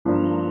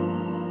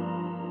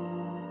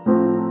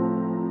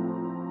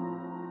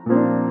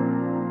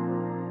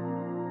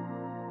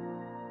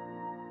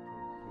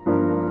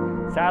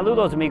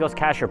Saludos amigos,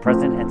 Kash, your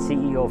president and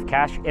CEO of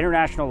Kash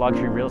International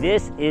Luxury Real Estate.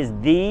 This is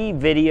the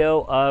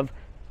video of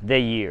the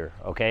year,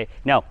 okay?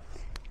 No,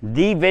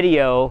 the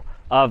video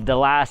of the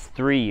last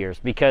 3 years,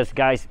 because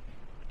guys,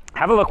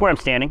 have a look where I'm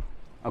standing,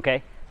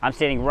 okay? I'm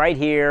standing right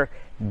here,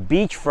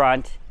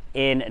 beachfront,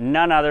 in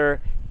none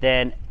other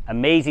than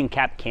amazing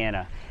Cap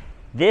Cana.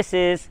 This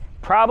is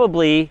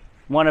probably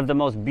one of the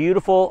most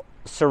beautiful,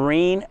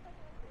 serene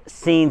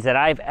scenes that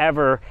I've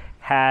ever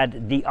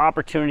had the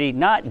opportunity,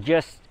 not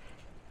just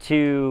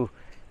to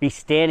be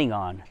standing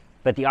on,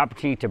 but the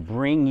opportunity to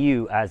bring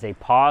you as a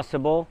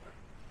possible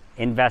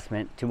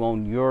investment to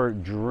own your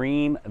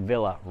dream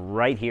villa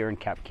right here in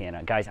Cap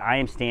Cana. Guys, I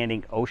am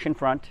standing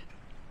oceanfront,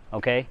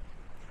 okay?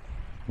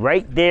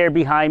 Right there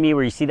behind me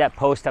where you see that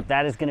post up,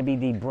 that is gonna be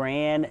the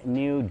brand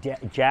new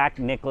Jack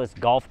Nicklaus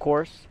golf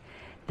course.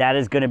 That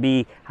is gonna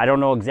be, I don't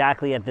know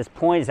exactly at this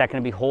point, is that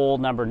gonna be hole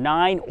number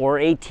 9 or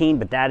 18,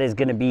 but that is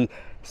gonna be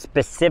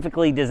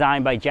specifically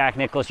designed by Jack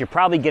Nicklaus. You're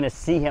probably gonna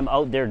see him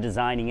out there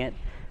designing it,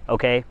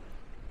 okay?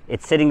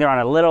 It's sitting there on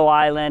a little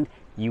island.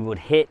 You would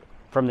hit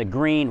from the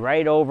green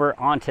right over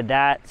onto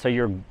that. So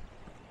you're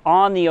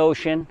on the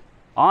ocean,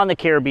 on the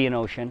Caribbean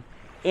Ocean,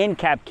 in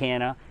Cap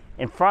Cana,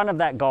 in front of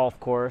that golf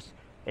course,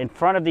 in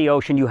front of the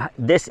ocean.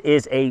 This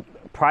is a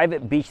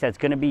private beach that's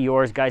gonna be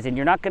yours, guys, and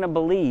you're not gonna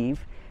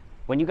believe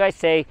when you guys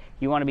say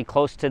you wanna be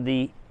close to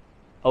the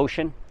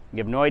ocean. You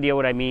have no idea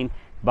what I mean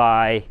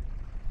by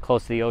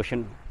close to the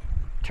ocean.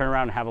 Turn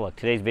around and have a look.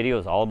 Today's video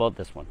is all about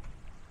this one.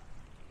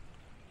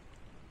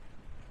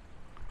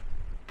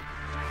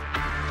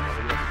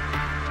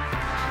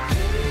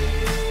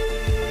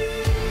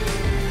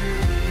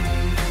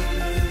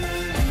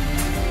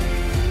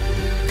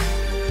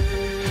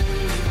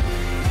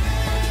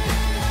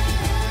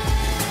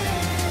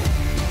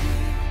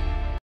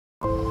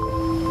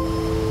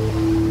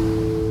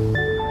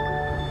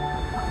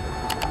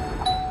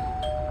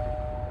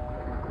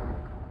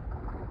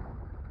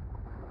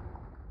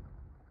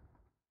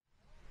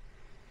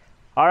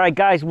 All right,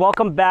 guys,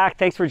 welcome back.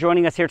 Thanks for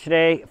joining us here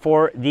today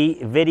for the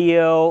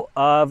video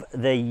of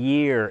the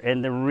year.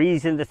 And the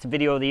reason this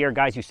video of the year,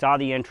 guys, you saw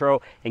the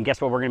intro, and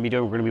guess what we're gonna be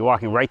doing? We're gonna be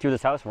walking right through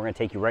this house. We're gonna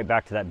take you right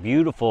back to that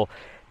beautiful,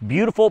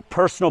 beautiful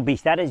personal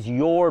beach. That is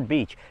your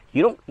beach.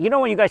 You know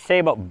when you guys say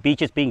about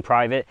beaches being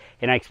private,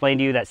 and I explained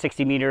to you that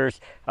 60 meters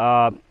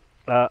of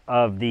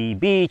the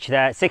beach,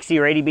 that 60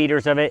 or 80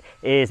 meters of it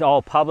is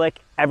all public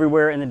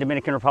everywhere in the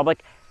Dominican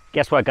Republic.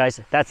 Guess what, guys?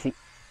 That's the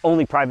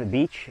only private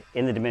beach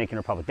in the Dominican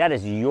Republic. That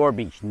is your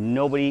beach.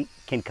 Nobody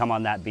can come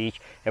on that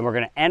beach. And we're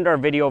gonna end our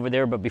video over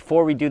there. But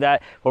before we do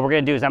that, what we're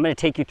gonna do is I'm gonna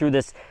take you through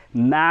this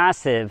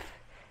massive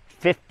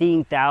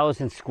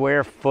 15,000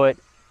 square foot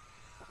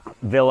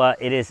villa.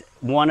 It is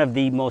one of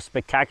the most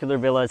spectacular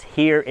villas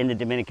here in the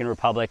Dominican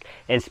Republic,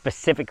 and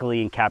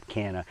specifically in Cap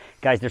Cana.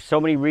 Guys, there's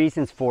so many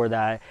reasons for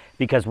that,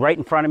 because right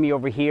in front of me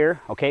over here,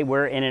 okay,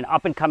 we're in an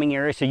up and coming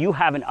area, so you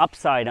have an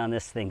upside on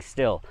this thing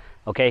still,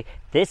 okay?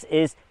 This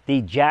is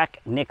the Jack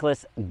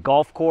Nicklaus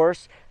golf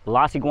course,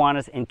 Las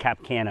Iguanas in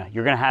Cap Cana.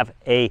 You're gonna have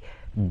a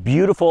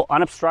beautiful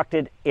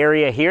unobstructed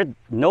area here.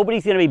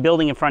 Nobody's gonna be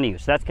building in front of you,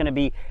 so that's gonna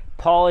be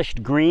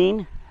polished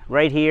green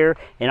right here.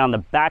 And on the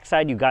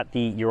backside, you got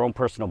your own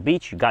personal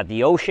beach, you got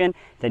the ocean,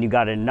 then you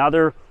got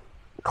another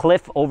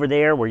cliff over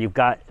there where you've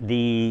got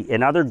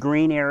another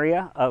green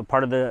area,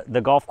 part of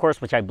the golf course,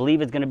 which I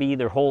believe is gonna be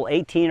either hole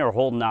 18 or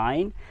hole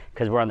 9,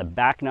 because we're on the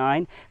back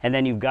 9. And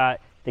then you've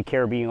got the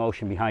Caribbean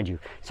Ocean behind you.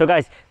 So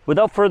guys,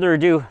 without further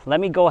ado, let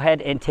me go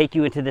ahead and take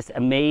you into this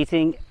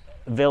amazing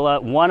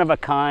villa, one of a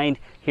kind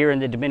here in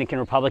the Dominican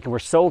Republic. And we're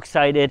so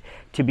excited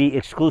to be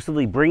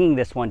exclusively bringing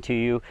this one to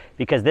you,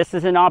 because this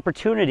is an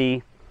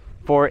opportunity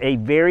for a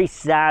very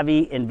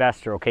savvy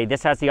investor, okay?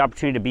 This has the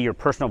opportunity to be your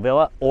personal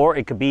villa, or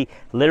it could be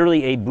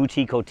literally a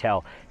boutique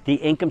hotel. The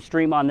income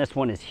stream on this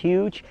one is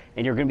huge,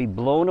 and you're gonna be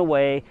blown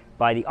away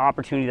by the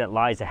opportunity that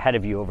lies ahead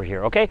of you over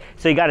here, okay?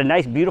 So you got a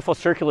nice, beautiful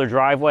circular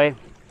driveway.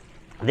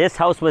 This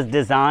house was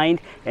designed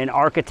and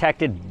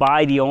architected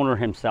by the owner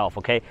himself,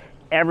 okay?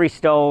 Every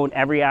stone,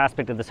 every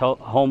aspect of this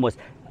home was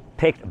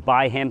picked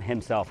by him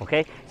himself,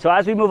 okay? So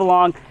as we move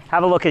along,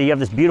 have a look at it. You have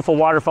this beautiful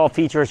waterfall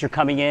feature as you're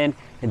coming in,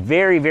 and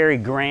very, very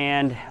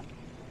grand,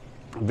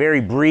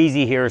 very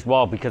breezy here as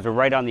well, because we're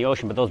right on the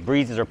ocean, but those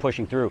breezes are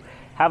pushing through.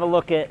 Have a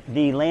look at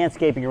the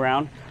landscaping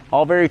around,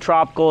 all very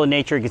tropical in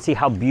nature. You can see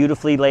how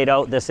beautifully laid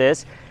out this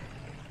is.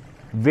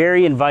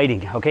 Very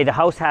inviting, okay? The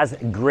house has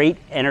great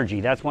energy.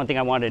 That's one thing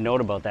I wanted to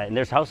note about that. And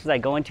there's houses I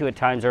go into at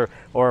times, or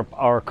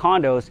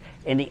condos,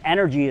 and the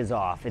energy is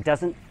off. It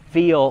doesn't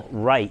feel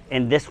right.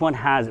 And this one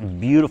has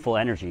beautiful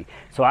energy.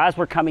 So as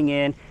we're coming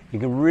in, you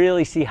can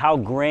really see how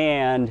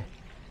grand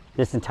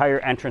this entire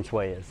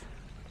entranceway is,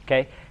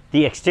 okay?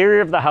 The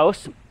exterior of the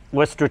house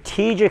was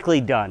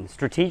strategically done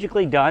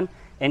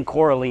in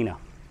Coralina,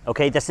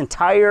 okay? This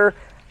entire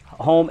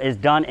home is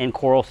done in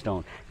coral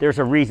stone. There's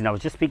a reason. I was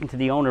just speaking to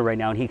the owner right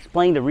now, and he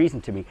explained the reason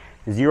to me.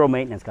 Zero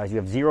maintenance, guys. You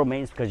have zero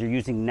maintenance because you're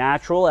using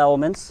natural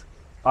elements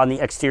on the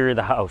exterior of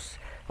the house.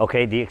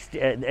 Okay,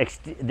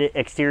 the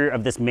exterior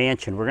of this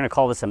mansion. We're going to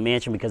call this a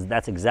mansion because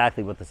that's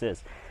exactly what this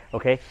is.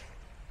 Okay,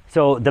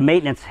 So the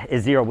maintenance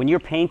is zero. When you're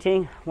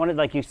painting,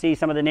 like you see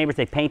some of the neighbors,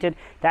 they painted,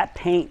 that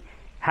paint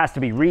has to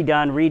be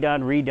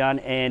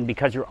redone, and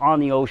because you're on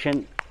the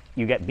ocean,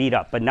 you get beat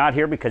up. But not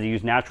here, because you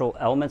use natural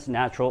elements,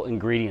 natural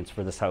ingredients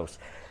for this house.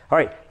 All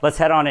right, let's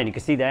head on in. You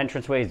can see the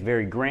entranceway is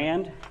very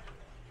grand.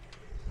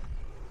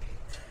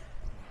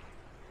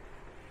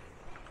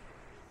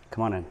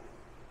 Come on in,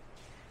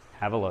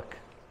 have a look.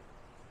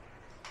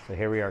 So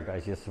here we are,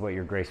 guys. This is what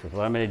you're graced with.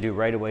 What I'm going to do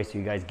right away, so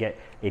you guys get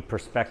a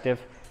perspective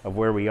of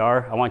where we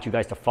are, I want you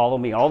guys to follow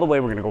me all the way.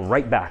 We're going to go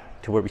right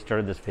back to where we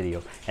started this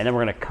video, and then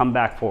we're going to come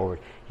back forward.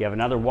 You have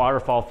another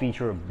waterfall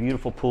feature, a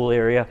beautiful pool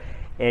area,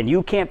 and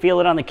you can't feel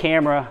it on the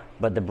camera,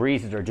 but the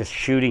breezes are just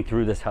shooting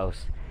through this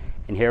house.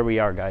 And here we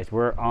are, guys.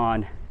 We're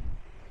on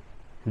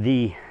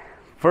the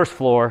first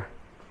floor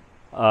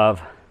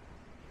of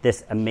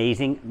this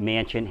amazing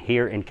mansion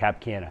here in Cap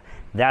Cana.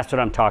 That's what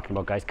I'm talking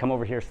about, guys. Come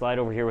over here, slide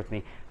over here with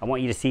me. I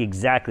want you to see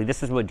exactly,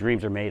 this is what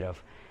dreams are made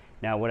of.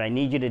 Now, what I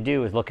need you to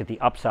do is look at the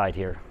upside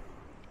here.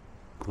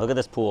 Look at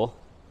this pool.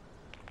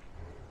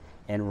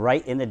 And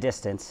right in the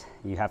distance,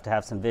 you have to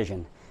have some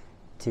vision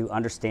to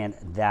understand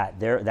that.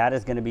 That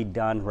is going to be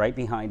done right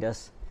behind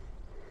us.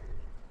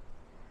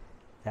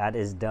 That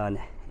is done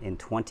in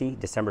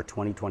December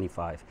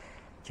 2025.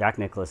 Jack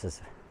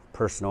Nicklaus's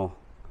personally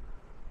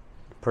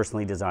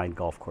designed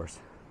golf course.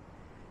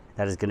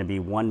 That is going to be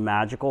one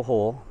magical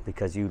hole,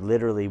 because you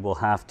literally will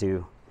have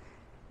to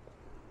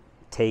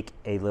take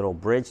a little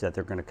bridge that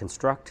they're going to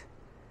construct,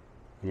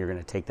 and you're going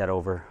to take that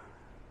over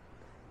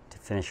to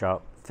finish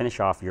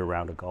off your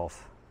round of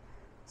golf.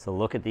 So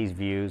look at these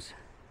views.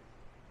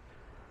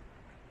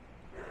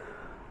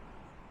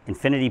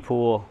 Infinity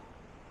pool,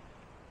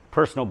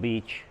 personal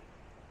beach,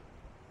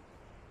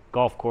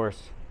 golf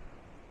course,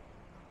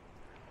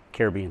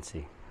 Caribbean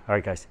Sea. All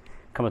right, guys,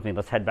 come with me.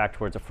 Let's head back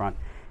towards the front,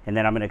 and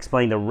then I'm going to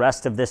explain the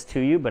rest of this to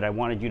you, but I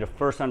wanted you to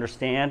first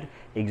understand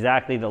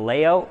exactly the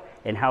layout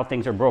and how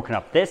things are broken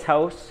up. This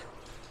house,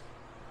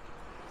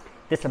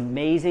 this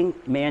amazing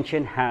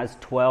mansion, has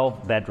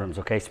 12 bedrooms,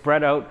 okay,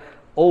 spread out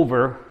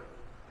over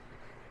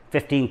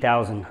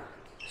 15,000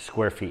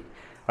 square feet.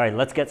 All right,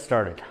 let's get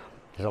started.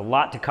 There's a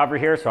lot to cover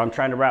here, so I'm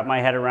trying to wrap my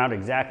head around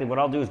exactly. What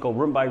I'll do is go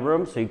room by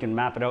room, so you can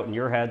map it out in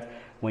your head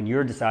when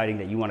you're deciding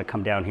that you want to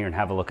come down here and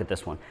have a look at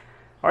this one.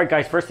 All right,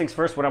 guys, first things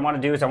first, what I want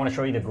to do is I want to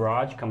show you the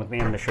garage. Come with me,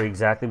 I'm going to show you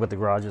exactly what the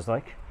garage is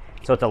like.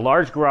 So it's a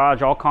large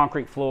garage, all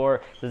concrete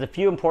floor. There's a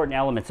few important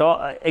elements.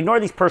 So ignore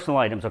these personal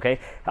items, okay?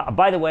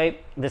 By the way,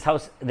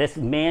 this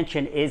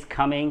mansion is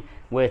coming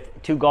with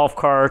 2 golf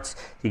carts.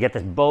 You get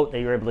this boat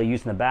that you're able to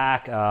use in the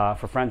back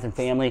for friends and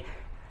family.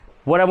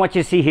 What I want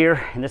you to see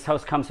here, and this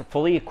house comes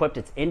fully equipped.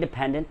 It's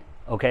independent,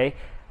 okay?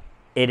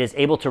 It is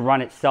able to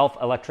run itself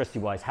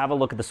electricity-wise. Have a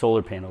look at the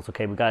solar panels,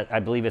 okay? We've got, I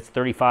believe it's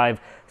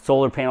 35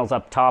 solar panels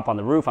up top on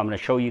the roof. I'm going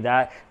to show you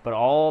that. But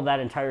all that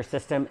entire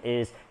system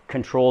is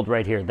controlled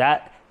right here.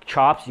 That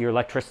chops your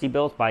electricity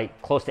bills by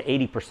close to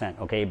 80%,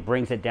 okay? It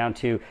brings it down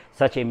to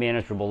such a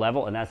manageable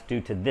level, and that's due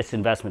to this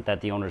investment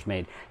that the owners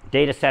made.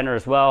 Data center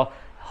as well.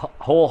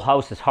 Whole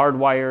house is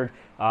hardwired.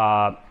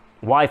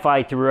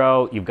 Wi-Fi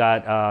throughout. You've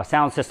got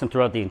sound system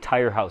throughout the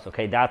entire house,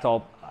 okay? That's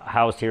all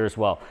housed here as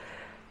well.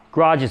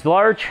 Garage is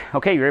large,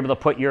 okay? You're able to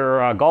put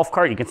your golf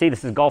cart. You can see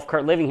this is golf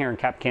cart living here in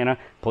Cap Cana.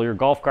 Pull your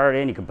golf cart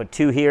in. You can put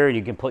 2 here, and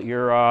you can put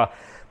your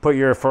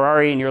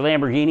Ferrari and your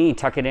Lamborghini,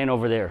 tuck it in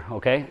over there,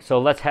 okay?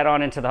 So let's head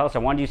on into the house. I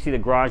wanted you to see the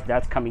garage.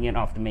 That's coming in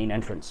off the main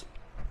entrance.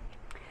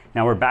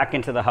 Now we're back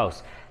into the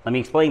house. Let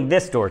me explain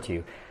this door to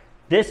you.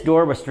 This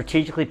door was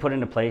strategically put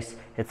into place.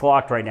 It's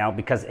locked right now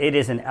because it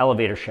is an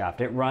elevator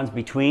shaft. It runs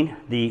between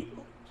the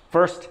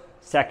first,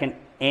 second,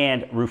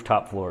 and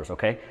rooftop floors,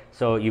 okay?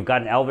 So you've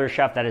got an elevator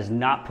shaft that is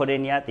not put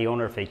in yet. The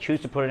owner, if they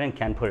choose to put it in,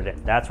 can put it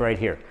in. That's right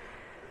here.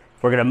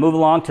 We're gonna move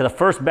along to the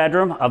first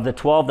bedroom of the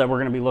 12 that we're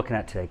gonna be looking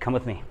at today. Come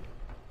with me.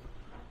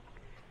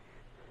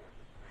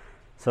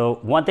 So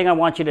one thing I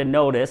want you to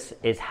notice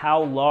is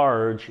how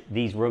large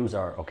these rooms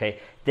are, okay?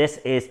 This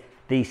is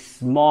the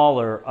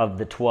smaller of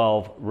the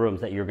 12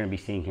 rooms that you're going to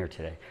be seeing here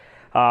today.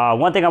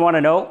 One thing I want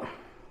to note,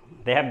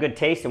 they have good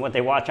taste in what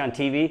they watch on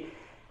TV.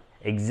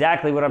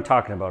 Exactly what I'm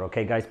talking about,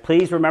 okay, guys?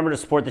 Please remember to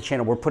support the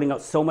channel. We're putting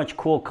out so much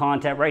cool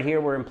content. Right here,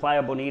 we're in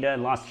Playa Bonita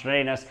and Las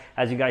Terrenas.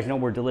 As you guys know,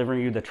 we're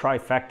delivering you the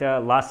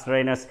trifecta, Las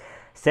Terrenas,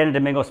 Santo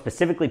Domingo,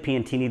 specifically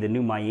Piantini, the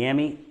new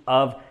Miami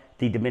of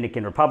the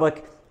Dominican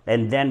Republic.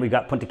 And then we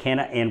got Punta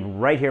Cana,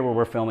 and right here where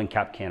we're filming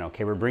Cap Cana,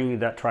 okay? We're bringing you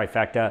that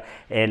trifecta,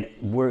 and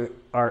we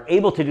are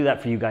able to do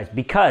that for you guys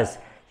because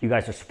you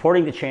guys are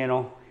supporting the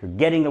channel, you're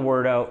getting the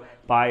word out,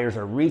 buyers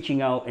are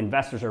reaching out,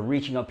 investors are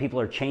reaching out, people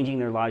are changing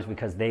their lives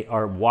because they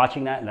are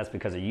watching that, and that's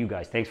because of you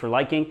guys. Thanks for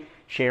liking,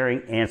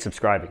 sharing, and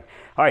subscribing.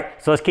 All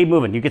right, so let's keep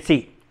moving. You can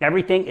see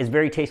everything is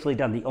very tastefully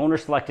done. The owner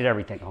selected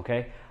everything,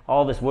 okay?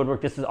 All this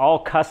woodwork, this is all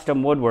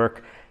custom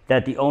woodwork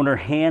that the owner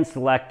hand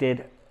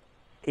selected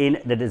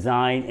in the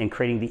design and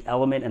creating the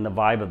element and the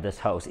vibe of this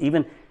house.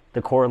 Even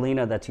the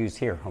coralina that's used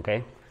here,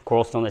 okay?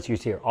 Coral stone that's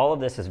used here. All of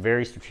this is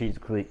very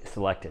strategically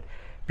selected.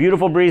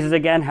 Beautiful breezes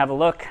again, have a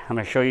look. I'm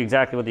gonna show you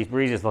exactly what these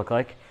breezes look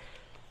like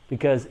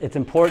because it's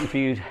important for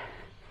you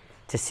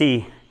to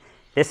see,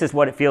 this is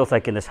what it feels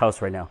like in this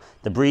house right now.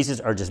 The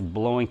breezes are just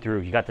blowing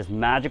through. You got this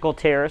magical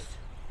terrace.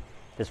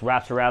 This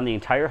wraps around the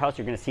entire house.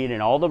 You're gonna see it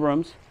in all the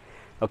rooms.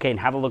 Okay, and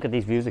have a look at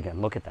these views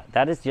again. Look at that.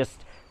 That is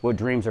just what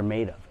dreams are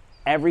made of.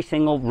 Every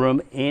single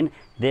room in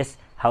this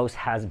house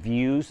has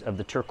views of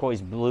the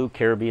turquoise blue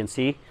Caribbean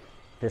Sea.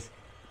 This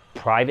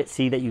private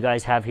sea that you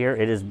guys have here,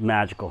 it is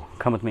magical.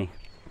 Come with me.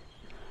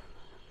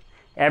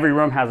 Every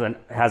room has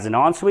an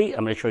ensuite.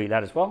 I'm going to show you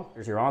that as well.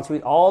 There's your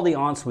ensuite. All the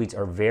ensuites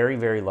are very,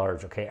 very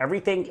large. Okay,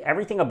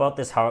 everything about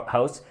this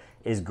house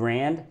is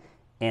grand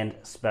and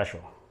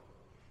special.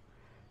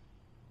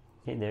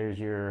 Okay, there's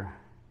your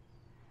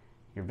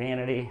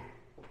vanity.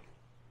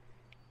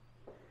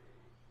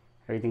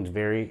 Everything's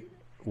very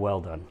well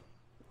done.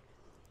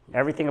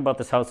 Everything about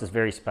this house is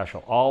very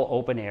special. All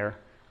open air,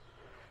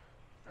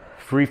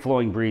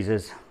 free-flowing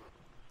breezes.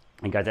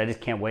 And guys, I just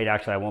can't wait.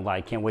 Actually, I won't lie.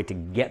 I can't wait to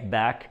get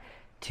back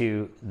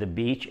to the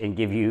beach and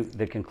give you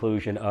the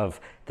conclusion of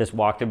this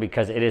walkthrough,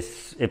 because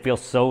it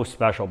feels so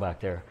special back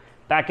there.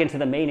 Back into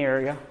the main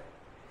area,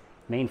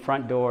 main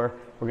front door.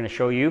 We're going to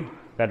show you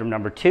bedroom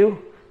number 2.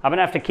 I'm going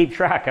to have to keep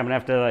track. I'm going to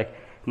have to, like,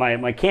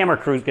 my camera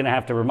crew is going to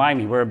have to remind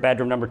me we're at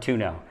bedroom number 2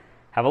 now.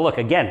 Have a look.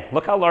 Again,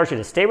 look how large it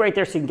is. Stay right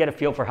there so you can get a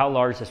feel for how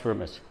large this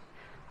room is.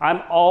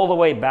 I'm all the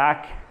way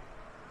back.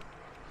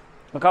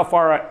 Look how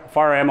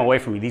far I am away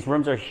from you. These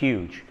rooms are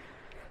huge.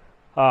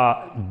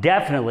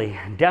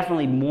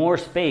 Definitely more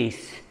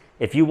space.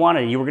 If you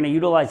wanted, you were going to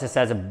utilize this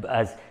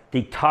as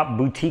the top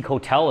boutique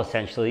hotel,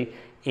 essentially,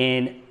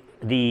 in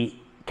the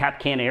Cap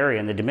Cana area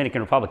in the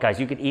Dominican Republic.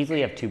 Guys, you could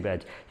easily have 2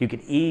 beds. You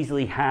could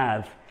easily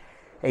have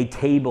a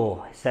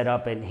table set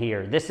up in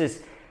here. This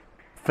is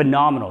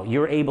phenomenal.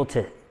 You're able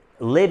to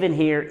live in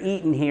here,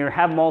 eat in here,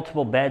 have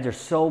multiple beds. There's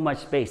so much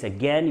space.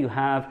 Again, you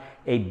have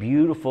a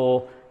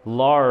beautiful,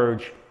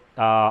 large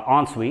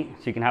ensuite,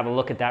 so you can have a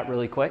look at that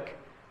really quick.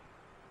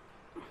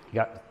 You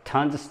got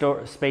tons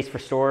of space for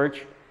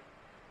storage,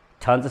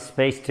 tons of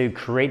space to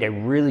create a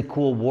really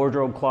cool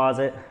wardrobe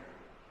closet.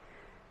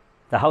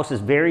 The house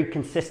is very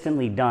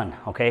consistently done,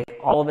 okay?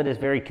 All of it is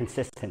very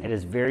consistent. It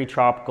is very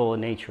tropical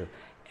in nature.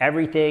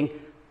 Everything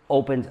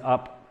opens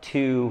up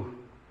to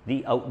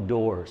the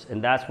outdoors,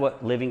 and that's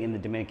what living in the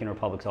Dominican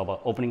Republic is all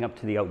about, opening up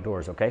to the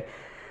outdoors, okay?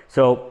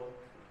 So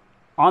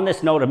on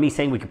this note of me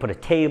saying we could put a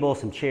table,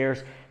 some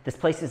chairs, this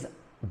place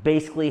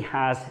basically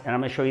has, and I'm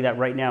going to show you that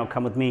right now,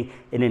 come with me,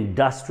 an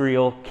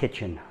industrial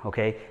kitchen,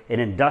 okay? An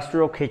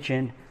industrial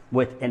kitchen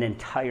with an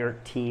entire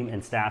team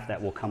and staff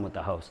that will come with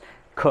the house.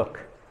 Cook,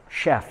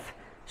 chef,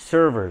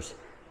 servers,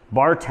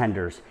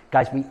 bartenders.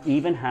 Guys, we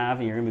even have,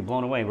 and you're going to be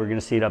blown away, we're going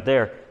to see it up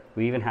there,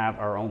 we even have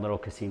our own little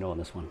casino in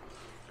this one.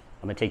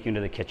 I'm going to take you into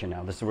the kitchen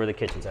now. This is where the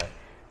kitchen's at.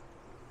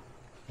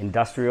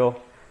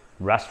 Industrial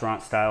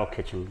restaurant style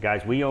kitchen.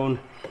 Guys, we own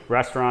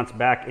restaurants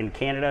back in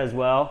Canada as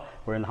well.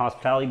 We're in the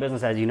hospitality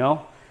business, as you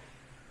know.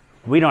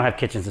 We don't have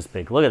kitchens this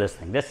big. Look at this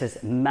thing. This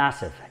is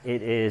massive.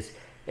 It is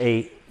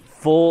a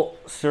full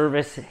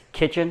service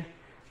kitchen,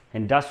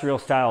 industrial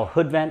style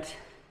hood vent,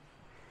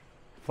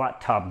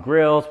 flat top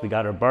grills. We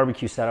got our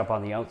barbecue set up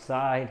on the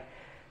outside.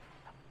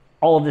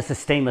 All of this is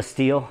stainless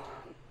steel.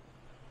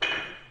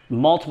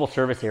 Multiple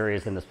service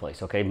areas in this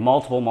place, okay?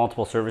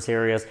 Multiple service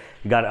areas.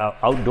 You got an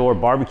outdoor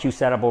barbecue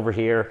setup over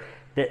here.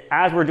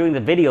 As we're doing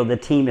the video, the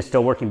team is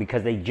still working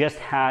because they just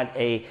had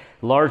a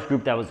large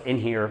group that was in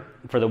here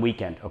for the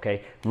weekend,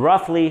 okay?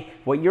 Roughly,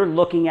 what you're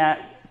looking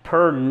at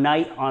per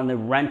night on the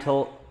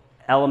rental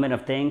element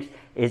of things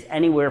is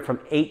anywhere from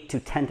 $8,000 to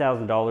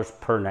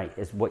 $10,000 per night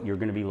is what you're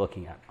gonna be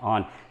looking at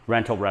on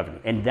rental revenue.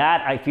 And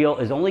that, I feel,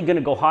 is only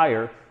gonna go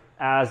higher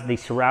as the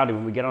surrounding.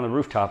 When we get on the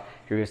rooftop,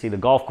 you're gonna see the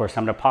golf course.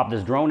 I'm gonna pop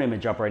this drone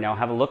image up right now,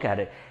 have a look at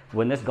it.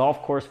 When this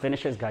golf course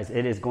finishes, guys,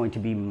 it is going to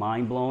be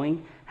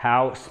mind-blowing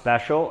how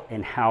special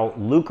and how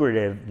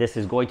lucrative this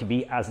is going to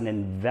be as an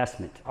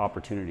investment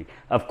opportunity.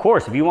 Of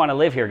course, if you wanna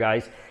live here,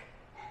 guys,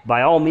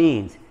 by all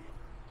means,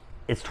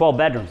 it's 12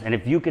 bedrooms. And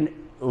if you can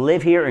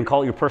live here and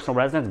call it your personal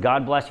residence,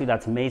 God bless you,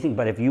 that's amazing.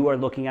 But if you are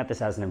looking at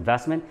this as an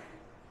investment,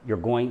 you're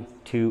going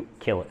to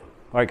kill it.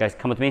 All right, guys,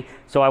 come with me.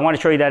 So I want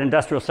to show you that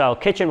industrial style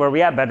kitchen. Where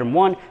we at? Bedroom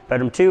 1,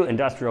 bedroom 2,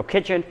 industrial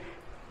kitchen,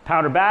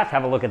 powder bath.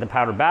 Have a look at the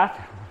powder bath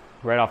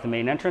right off the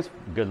main entrance.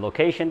 Good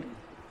location.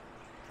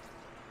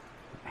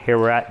 Here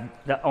we're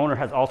at, the owner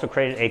has also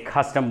created a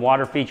custom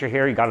water feature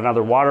here. You got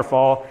another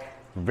waterfall,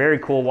 very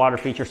cool water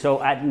feature.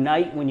 So at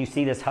night when you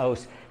see this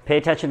house, pay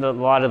attention to a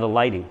lot of the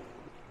lighting.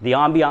 The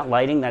ambient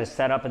lighting that is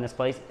set up in this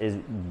place is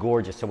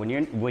gorgeous. So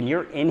when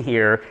you're in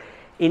here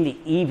in the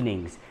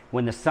evenings,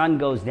 when the sun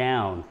goes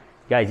down,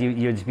 guys,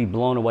 you'll just be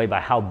blown away by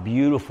how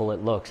beautiful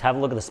it looks. Have a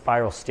look at the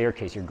spiral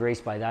staircase. You're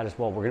graced by that as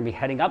well. We're gonna be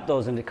heading up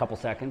those in a couple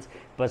seconds,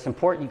 but it's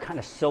important you kind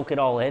of soak it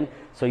all in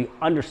so you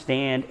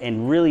understand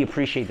and really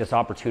appreciate this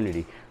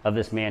opportunity of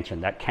this mansion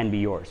that can be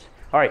yours.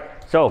 All right,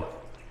 so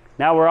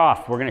now we're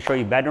off. We're gonna show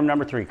you bedroom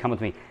number 3. Come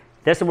with me.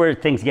 This is where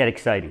things get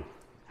exciting.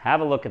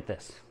 Have a look at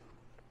this.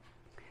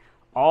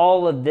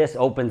 All of this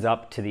opens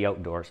up to the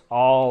outdoors.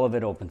 All of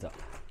it opens up.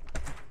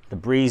 The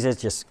breezes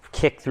just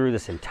kick through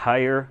this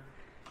entire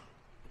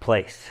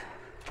place.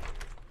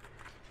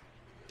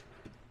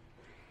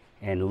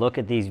 And look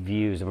at these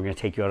views, and we're gonna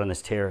take you out on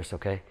this terrace,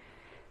 okay?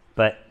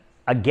 But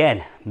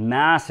again,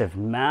 massive,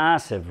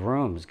 massive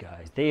rooms,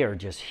 guys. They are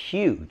just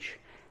huge.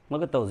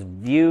 Look at those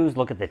views,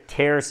 look at the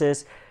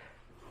terraces.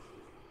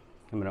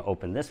 I'm gonna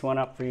open this one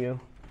up for you.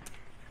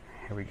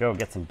 Here we go,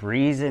 get some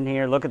breeze in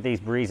here. Look at these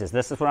breezes.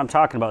 This is what I'm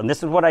talking about. And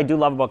this is what I do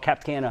love about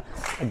Cap Cana.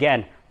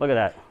 Again, look at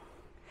that.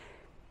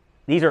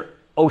 These are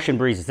ocean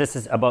breezes. This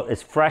is about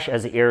as fresh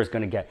as the air is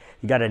gonna get.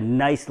 You got a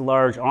nice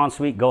large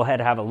ensuite. Go ahead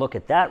and have a look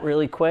at that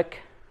really quick.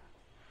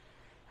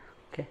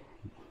 Okay,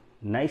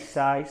 nice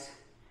size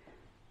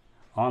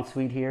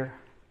ensuite here.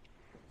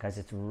 Guys,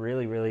 it's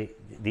really, really,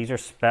 these are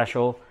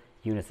special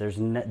units.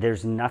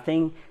 There's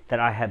nothing that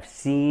I have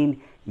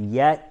seen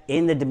yet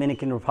in the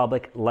Dominican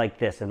Republic like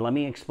this. And let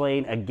me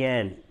explain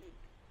again.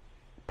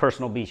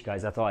 Personal beach,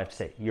 guys. That's all I have to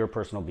say. Your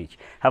personal beach.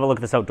 Have a look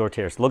at this outdoor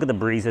terrace. Look at the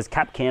breezes.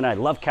 Cap Cana. I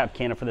love Cap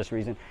Cana for this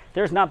reason.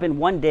 There's not been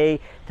one day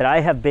that I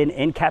have been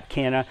in Cap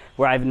Cana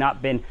where I've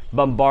not been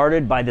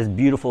bombarded by this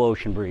beautiful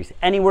ocean breeze.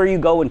 Anywhere you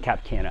go in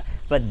Cap Cana.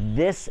 But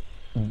this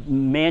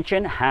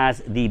mansion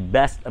has the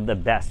best of the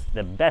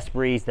best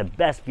breeze, the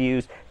best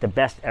views, the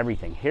best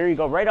everything. Here you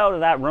go, right out of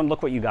that room.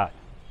 Look what you got.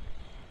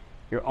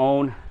 Your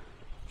own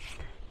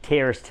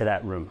terrace to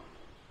that room.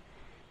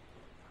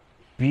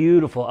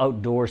 Beautiful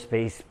outdoor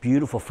space,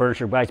 beautiful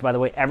furniture. Guys, by the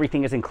way,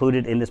 everything is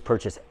included in this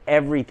purchase.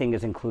 Everything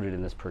is included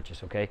in this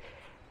purchase, okay?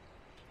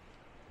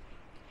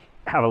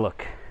 Have a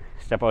look.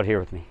 Step out here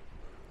with me.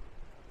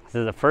 This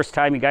is the first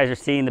time you guys are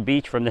seeing the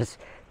beach from this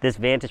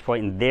vantage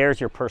point, and there's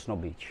your personal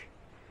beach.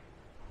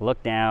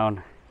 Look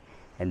down,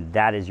 and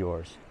that is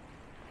yours.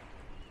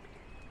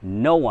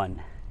 No one,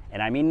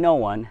 and I mean no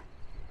one,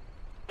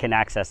 can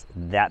access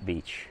that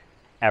beach,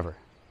 ever.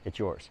 It's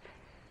yours.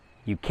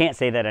 You can't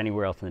say that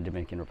anywhere else in the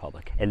Dominican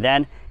Republic. And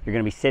then you're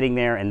gonna be sitting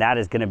there, and that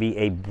is gonna be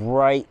a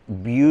bright,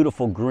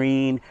 beautiful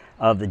green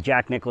of the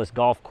Jack Nicklaus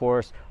golf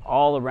course.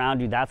 All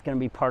around you, that's gonna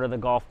be part of the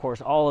golf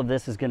course. All of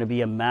this is gonna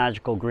be a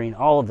magical green.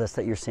 All of this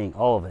that you're seeing,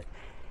 all of it.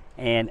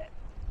 And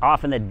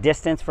off in the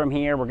distance from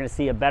here, we're gonna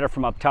see it better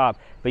from up top,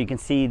 but you can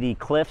see the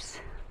cliffs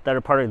that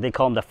are part of, they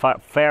call them the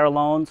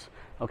Farallones,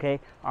 okay?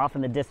 Off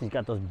in the distance, you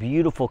got those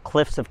beautiful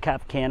cliffs of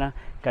Cap Cana.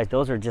 Guys,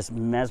 those are just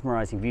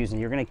mesmerizing views, and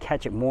you're gonna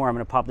catch it more. I'm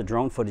gonna pop the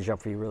drone footage up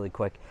for you really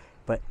quick.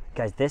 But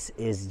guys, this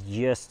is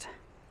just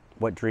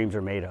what dreams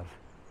are made of.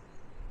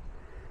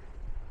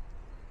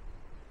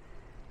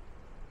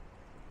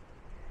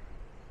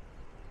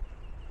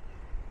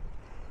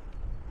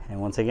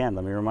 And once again,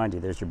 let me remind you,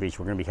 there's your beach.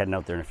 We're gonna be heading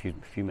out there in a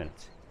few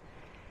minutes.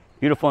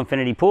 Beautiful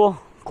infinity pool,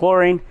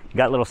 chlorine. You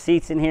got little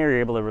seats in here.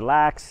 You're able to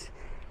relax,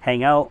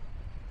 hang out.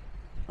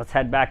 Let's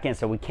head back in.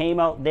 So we came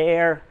out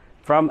there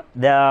from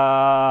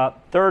the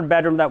third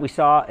bedroom that we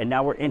saw, and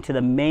now we're into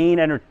the main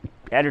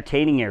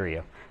entertaining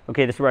area.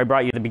 Okay, this is where I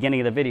brought you at the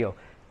beginning of the video.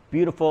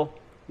 Beautiful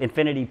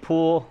infinity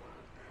pool,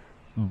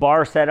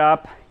 bar set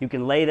up. You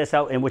can lay this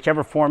out in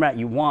whichever format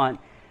you want.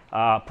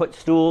 Put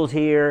stools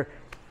here.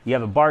 You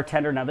have a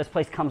bartender. Now this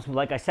place comes,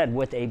 like I said,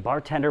 with a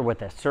bartender,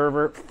 with a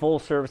server, full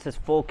services,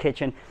 full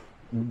kitchen.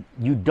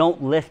 You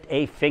don't lift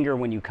a finger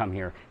when you come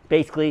here.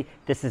 Basically,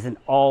 this is an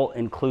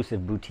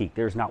all-inclusive boutique.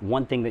 There's not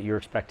one thing that you're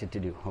expected to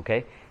do,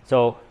 okay?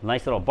 So,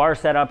 nice little bar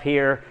set up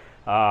here.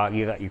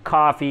 You got your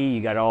coffee,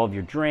 you got all of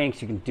your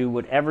drinks. You can do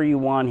whatever you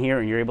want here,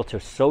 and you're able to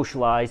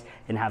socialize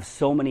and have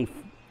so many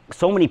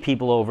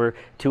people over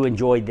to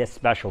enjoy this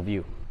special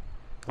view.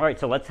 All right,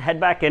 so let's head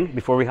back in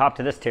before we hop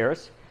to this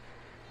terrace.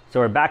 So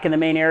we're back in the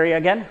main area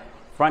again,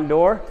 front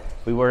door.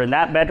 We were in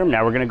that bedroom,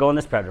 now we're gonna go in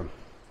this bedroom.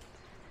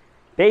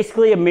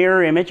 Basically a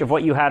mirror image of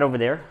what you had over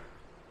there.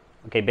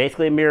 Okay,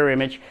 basically a mirror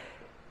image.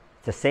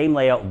 It's the same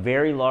layout,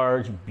 very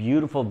large,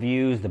 beautiful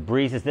views, the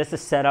breezes. This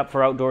is set up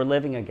for outdoor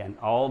living again.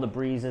 All the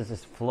breezes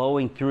is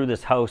flowing through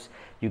this house.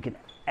 You can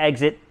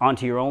exit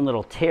onto your own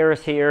little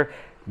terrace here.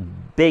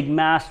 Big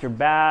master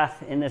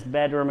bath in this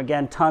bedroom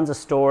again, tons of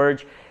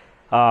storage.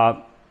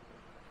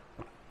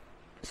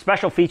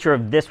 Special feature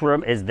of this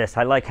room is this.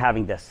 I like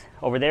having this.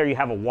 Over there you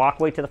have a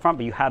walkway to the front,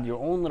 but you have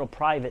your own little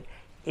private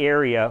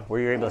area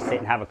where you're able to sit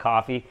and have a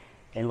coffee.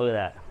 And look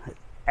at that.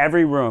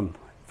 Every room,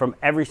 from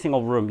every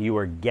single room, you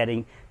are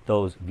getting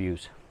those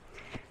views.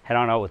 Head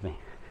on out with me.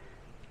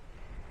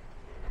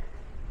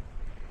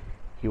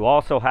 You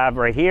also have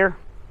right here,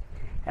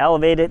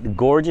 elevated,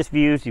 gorgeous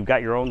views. You've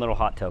got your own little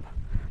hot tub.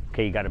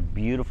 Okay, you got a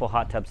beautiful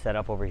hot tub set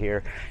up over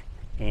here.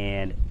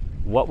 And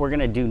what we're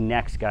gonna do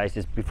next, guys,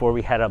 is before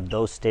we head up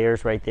those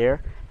stairs right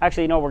there,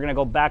 actually, no, we're gonna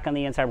go back on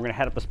the inside. We're gonna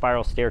head up a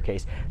spiral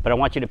staircase, but I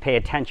want you to pay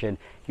attention.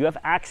 You have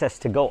access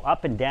to go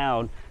up and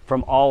down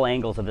from all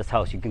angles of this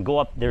house. You can go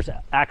up, there's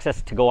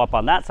access to go up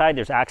on that side,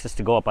 there's access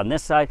to go up on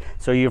this side.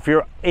 So if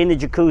you're in the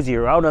jacuzzi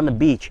or out on the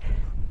beach,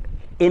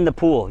 in the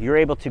pool, you're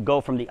able to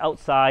go from the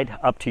outside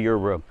up to your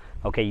room.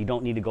 Okay, you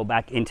don't need to go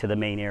back into the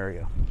main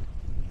area.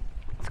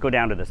 Let's go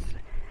down to this.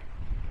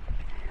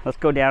 Let's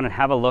go down and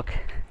have a look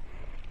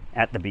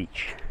at the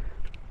beach.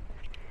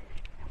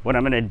 What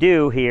I'm gonna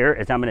do here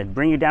is I'm gonna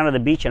bring you down to the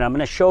beach, and I'm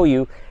gonna show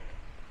you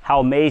how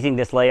amazing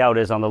this layout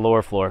is on the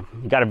lower floor.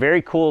 You got a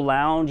very cool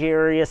lounge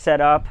area set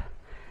up.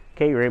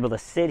 Okay, you're able to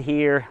sit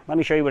here. Let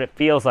me show you what it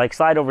feels like.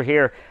 Slide over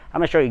here. I'm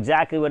gonna show you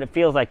exactly what it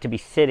feels like to be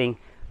sitting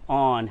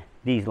on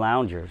these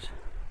loungers.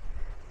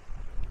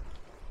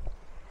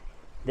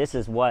 This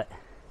is what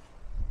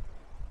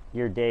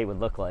your day would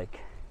look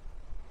like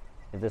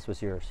if this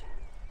was yours.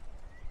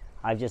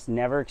 I've just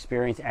never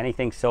experienced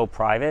anything so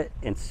private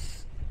and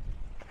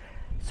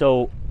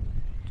so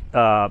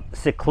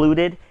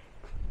secluded,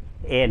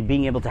 and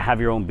being able to have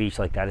your own beach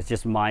like that. It's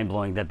just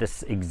mind-blowing that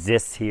this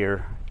exists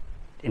here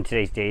in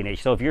today's day and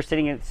age. So if you're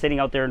sitting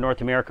out there in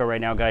North America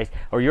right now, guys,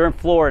 or you're in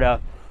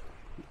Florida,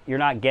 you're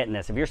not getting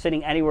this. If you're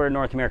sitting anywhere in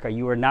North America,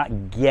 you are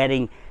not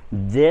getting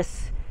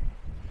this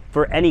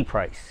for any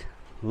price,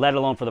 let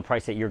alone for the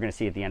price that you're going to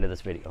see at the end of this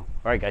video. All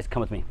right, guys,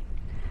 come with me.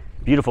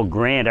 Beautiful,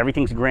 grand,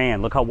 everything's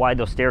grand. Look how wide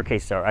those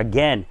staircases are.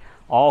 Again,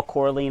 all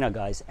Coralina,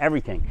 guys,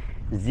 everything.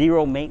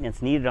 Zero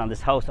maintenance needed on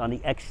this house on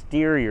the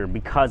exterior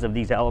because of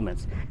these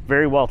elements.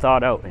 Very well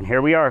thought out. And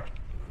here we are.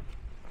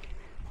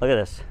 Look at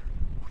this.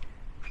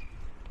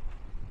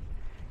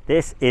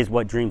 This is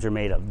what dreams are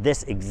made of.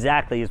 This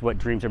exactly is what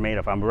dreams are made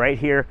of. I'm right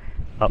here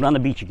up on the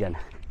beach again.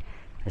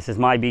 This is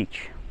my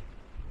beach.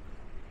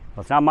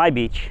 Well, it's not my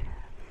beach.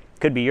 It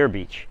could be your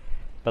beach.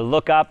 But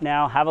look up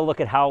now, have a look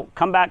at how,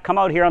 come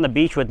out here on the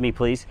beach with me,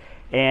 please,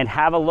 and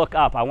have a look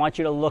up. I want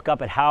you to look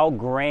up at how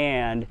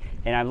grand,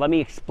 and let me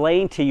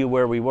explain to you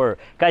where we were.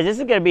 Guys, this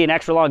is gonna be an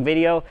extra long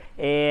video,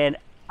 and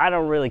I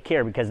don't really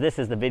care because this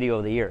is the video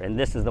of the year, and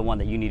this is the one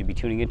that you need to be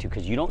tuning into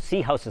because you don't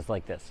see houses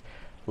like this.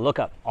 Look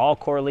up, all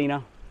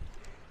Coralina,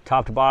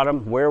 top to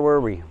bottom. Where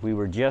were we? We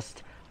were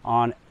just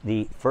on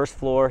the first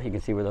floor. You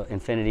can see where the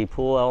infinity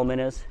pool element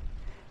is.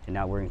 And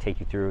now we're going to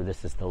take you through,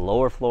 this is the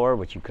lower floor,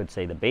 which you could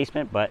say the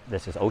basement, but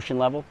this is ocean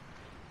level.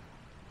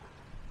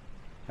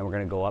 And we're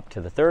going to go up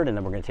to the third, and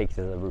then we're going to take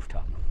you to the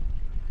rooftop.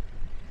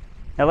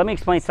 Now let me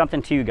explain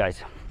something to you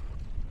guys.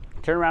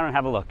 Turn around and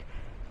have a look.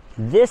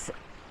 This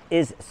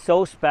is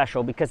so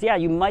special because, yeah,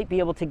 you might be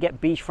able to get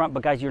beachfront,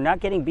 but guys, you're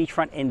not getting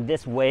beachfront in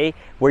this way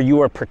where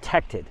you are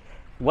protected.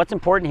 What's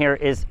important here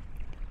is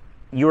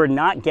you're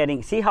not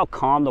getting, see how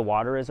calm the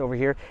water is over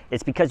here?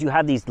 It's because you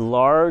have these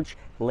large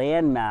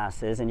land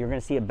masses, and you're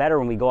gonna see it better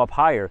when we go up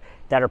higher,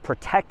 that are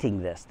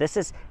protecting this. This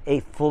is a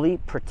fully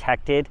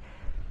protected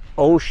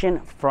ocean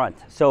front.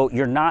 So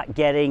you're not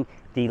getting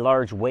the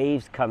large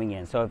waves coming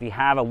in. So if you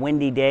have a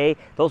windy day,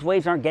 those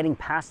waves aren't getting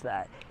past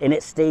that. And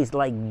it stays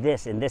like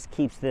this, and this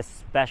keeps this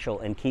special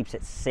and keeps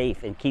it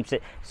safe and keeps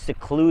it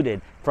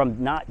secluded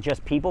from not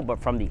just people,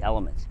 but from the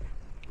elements.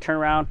 Turn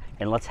around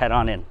and let's head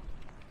on in.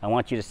 I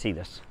want you to see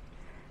this.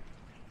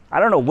 I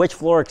don't know which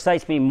floor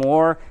excites me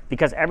more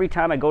because every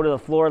time I go to the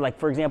floor, like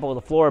for example, the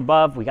floor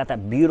above, we got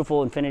that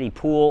beautiful infinity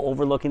pool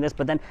overlooking this.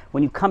 But then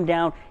when you come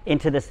down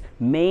into this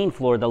main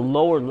floor, the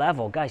lower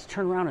level, guys,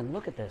 turn around and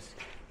look at this.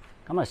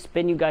 I'm gonna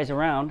spin you guys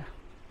around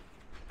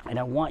and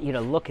I want you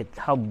to look at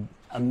how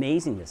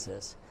amazing this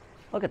is.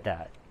 Look at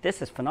that.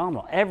 This is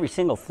phenomenal. Every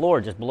single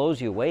floor just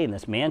blows you away in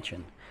this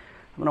mansion.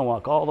 I'm gonna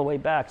walk all the way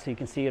back so you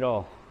can see it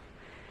all.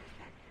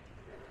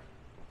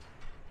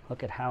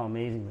 Look at how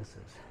amazing this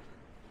is.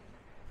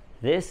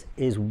 This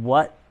is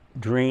what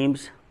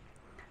dreams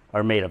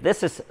are made of.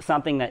 This is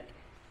something that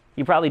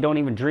you probably don't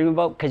even dream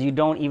about because you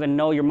don't even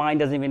know, your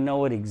mind doesn't even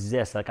know it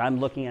exists. Like I'm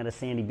looking at a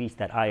sandy beach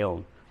that I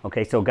own.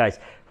 Okay, so guys,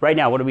 right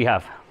now, what do we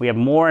have? We have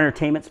more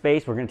entertainment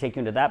space. We're gonna take you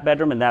into that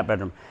bedroom and that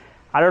bedroom.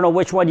 I don't know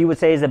which one you would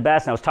say is the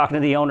best. And I was talking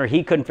to the owner,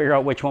 he couldn't figure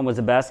out which one was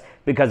the best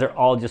because they're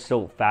all just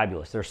so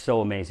fabulous. They're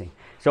so amazing.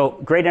 So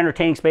great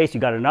entertaining space. You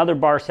got another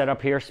bar set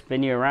up here,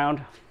 spin you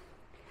around.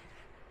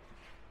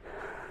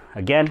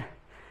 Again,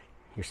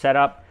 you're set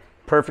up,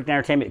 perfect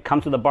entertainment. It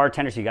comes with a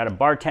bartender, so you got a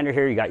bartender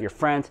here, you got your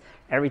friends,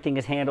 everything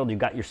is handled. You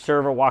got your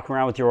server walking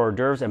around with your hors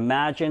d'oeuvres.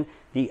 Imagine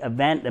the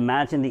event,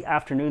 imagine the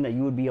afternoon that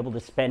you would be able to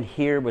spend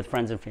here with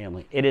friends and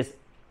family. It is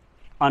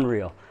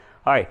unreal.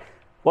 All right,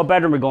 what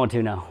bedroom are we going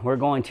to now? We're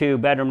going to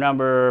bedroom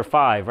number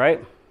 5,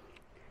 right?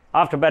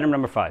 Off to bedroom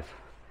number 5.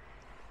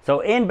 So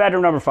in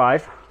bedroom number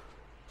 5,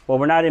 well,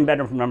 we're not in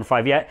bedroom number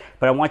 5 yet,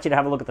 but I want you to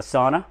have a look at the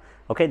sauna.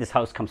 Okay, this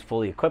house comes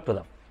fully equipped with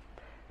a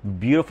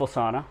beautiful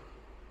sauna.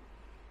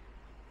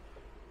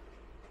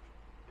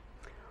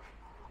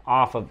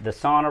 Off of the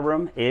sauna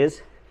room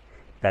is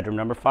bedroom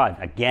number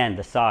 5. Again,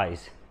 the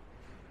size.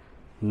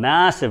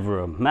 Massive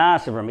room,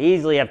 massive room.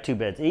 Easily have 2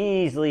 beds.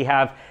 Easily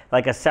have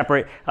like a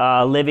separate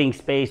living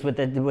space with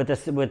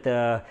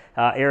the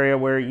area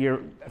where your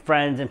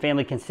friends and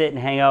family can sit and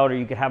hang out, or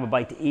you can have a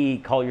bite to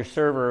eat, call your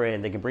server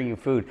in, they can bring you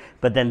food.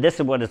 But then this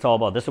is what it's all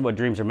about. This is what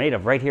dreams are made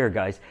of right here,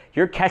 guys.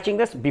 You're catching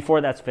this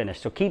before that's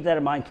finished. So keep that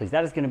in mind, please.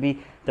 That is going to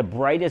be the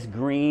brightest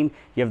green.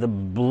 You have the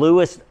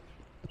bluest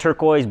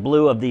turquoise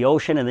blue of the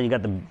ocean, and then you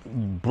got the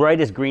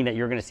brightest green that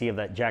you're going to see of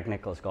that Jack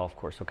Nicklaus golf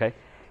course. Okay,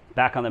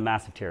 back on the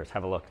massive terrace.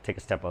 Have a look. Take a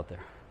step out there.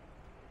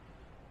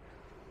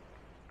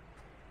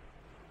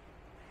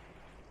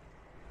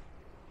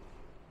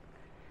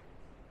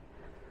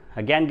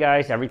 Again,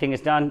 guys, everything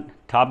is done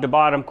top to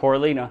bottom,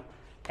 Coralina.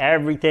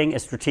 Everything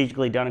is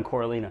strategically done in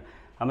Coralina.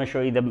 I'm going to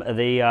show you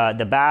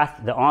the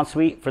bath, the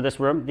ensuite for this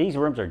room. These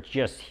rooms are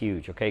just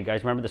huge. Okay,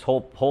 guys, remember this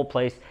whole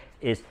place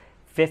is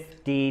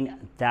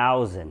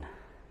 15,000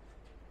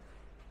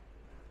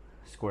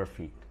 square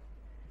feet.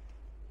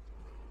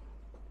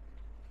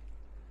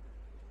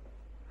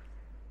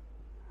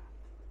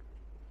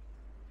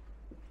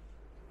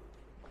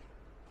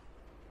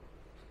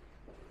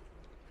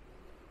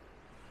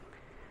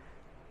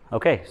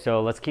 Okay,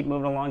 so let's keep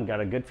moving along. Got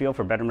a good feel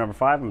for bedroom number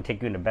 5. I'm gonna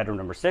take you into bedroom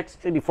number 6.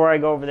 Before I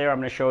go over there, I'm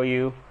gonna show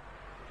you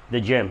the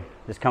gym.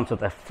 This comes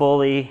with a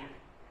fully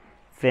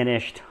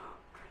finished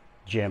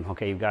gym.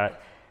 Okay, you've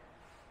got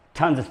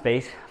tons of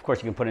space. Of course,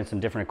 you can put in some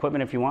different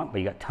equipment if you want, but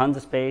you got tons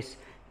of space.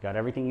 You got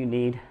everything you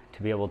need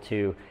to be able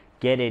to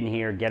get in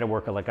here, get a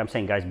workout. Like I'm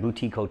saying, guys,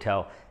 boutique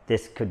hotel.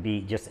 This could be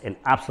just an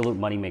absolute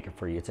moneymaker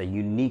for you. It's a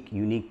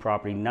unique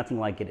property, nothing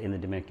like it in the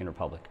Dominican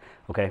Republic.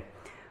 Okay.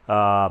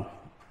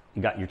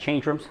 You got your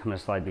change rooms. I'm gonna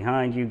slide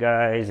behind you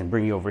guys and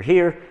bring you over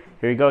here.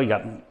 Here you go. You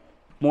got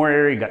more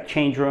area. You got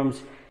change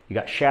rooms. You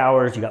got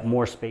showers. You got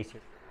more space here.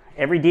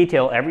 Every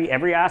detail,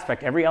 every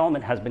aspect, every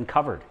element has been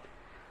covered.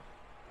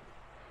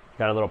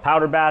 Got a little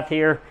powder bath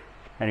here.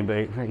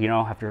 Anybody, you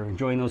know, after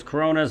enjoying those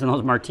Coronas and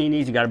those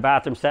martinis, you got a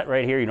bathroom set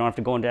right here. You don't have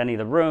to go into any of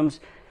the rooms.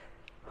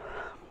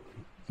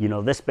 You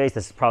know, this space,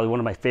 this is probably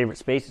one of my favorite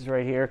spaces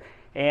right here.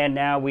 And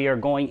now we are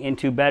going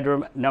into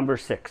bedroom number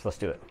 6. Let's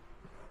do it.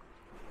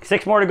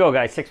 6 more to go,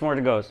 guys. 6 more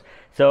to go.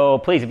 So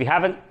please, if you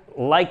haven't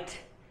liked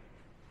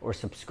or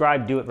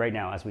subscribed, do it right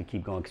now as we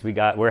keep going,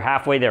 because we're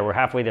halfway there. We're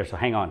halfway there. So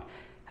hang on.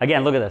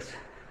 Again, look at this.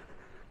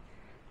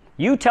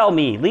 You tell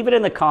me. Leave it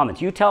in the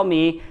comments. You tell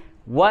me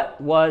what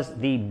was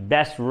the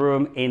best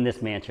room in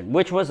this mansion.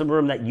 Which was the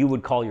room that you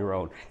would call your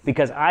own?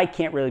 Because I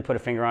can't really put a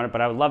finger on it, but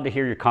I would love to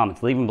hear your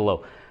comments. Leave them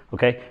below.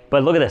 Okay.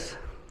 But look at this.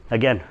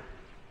 Again,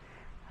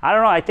 I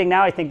don't know. I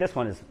think this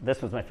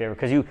was my favorite,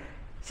 because you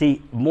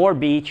see more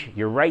beach.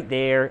 You're right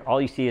there.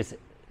 All you see is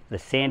the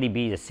sandy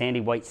beach, the sandy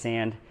white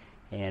sand,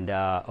 and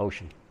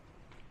ocean.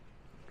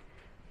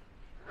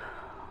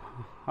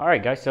 All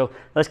right, guys. So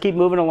let's keep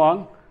moving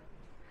along.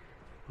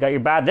 Got your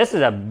bath. This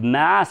is a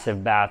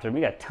massive bathroom.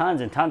 You got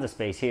tons and tons of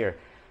space here.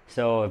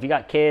 So if you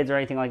got kids or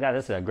anything like that,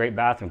 this is a great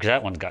bathroom, because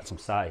that one's got some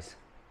size.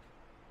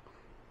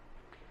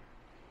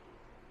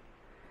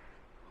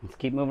 Let's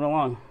keep moving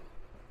along.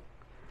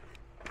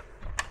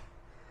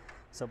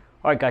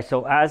 All right, guys,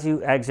 so as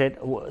you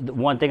exit,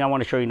 one thing I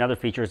want to show you, another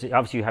feature is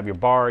obviously you have your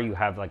bar, you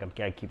have, like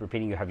I keep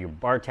repeating, you have your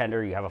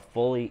bartender, you have a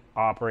fully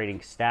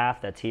operating staff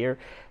that's here.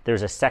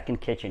 There's a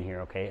second kitchen here,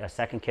 okay? A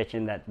second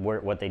kitchen that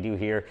what they do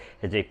here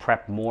is they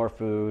prep more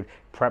food,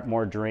 prep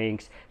more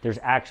drinks. There's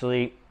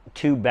actually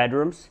 2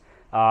 bedrooms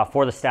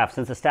for the staff.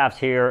 Since the staff's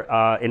here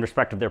in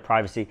respect of their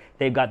privacy,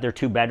 they've got their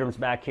 2 bedrooms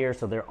back here.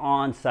 So they're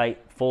on site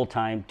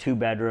full-time, 2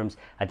 bedrooms.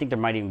 I think there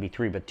might even be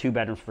 3, but 2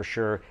 bedrooms for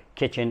sure.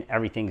 Kitchen,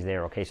 everything's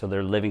there. Okay, so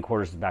their living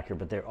quarters is back here,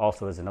 but there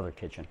also is another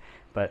kitchen.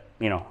 But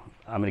you know,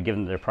 I'm going to give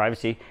them their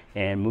privacy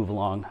and move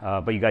along.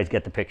 But you guys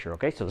get the picture.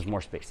 Okay, so there's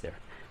more space there.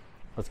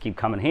 Let's keep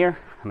coming here.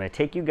 I'm going to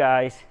take you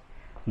guys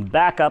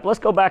back up. Let's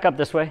go back up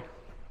this way.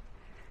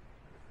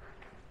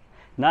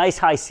 Nice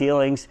high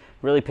ceilings.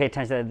 Really pay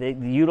attention to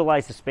that. They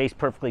utilize the space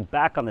perfectly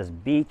back on this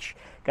beach.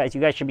 Guys, you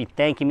guys should be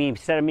thanking me.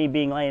 Instead of me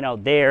being laying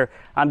out there,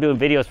 I'm doing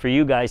videos for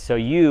you guys so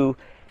you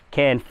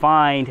can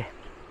find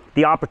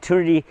the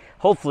opportunity.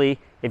 Hopefully,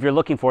 if you're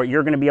looking for it,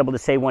 you're going to be able to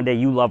say one day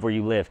you love where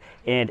you live.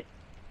 And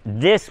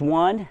this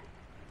one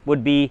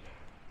would be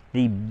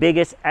the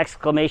biggest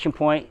exclamation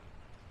point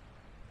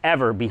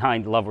ever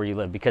behind love where you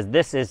live, because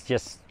this is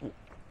just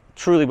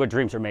truly what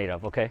dreams are made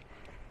of, okay?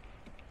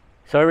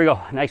 So here we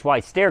go. Nice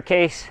wide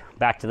staircase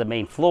back to the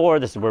main floor.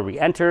 This is where we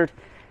entered.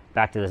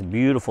 Back to this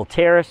beautiful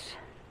terrace.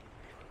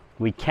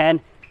 We can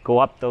go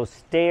up those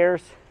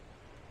stairs,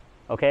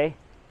 okay?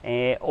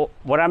 And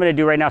what I'm going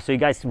to do right now, so you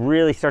guys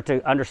really start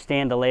to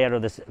understand the layout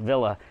of this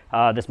villa,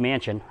 this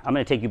mansion, I'm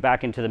going to take you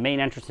back into the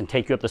main entrance and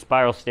take you up the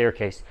spiral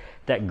staircase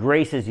that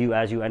graces you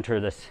as you enter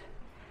this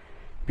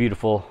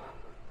beautiful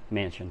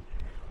mansion.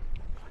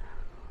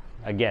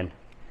 Again,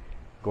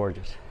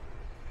 gorgeous.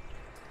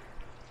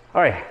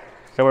 All right,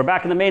 so we're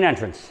back in the main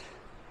entrance.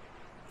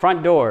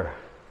 Front door.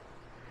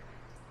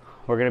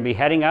 We're going to be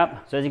heading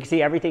up. So as you can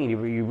see, everything,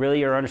 you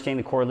really are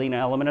understanding the Coralina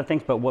element of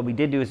things, but what we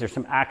did do is there's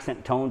some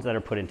accent tones that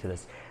are put into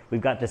this. We've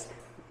got this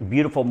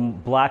beautiful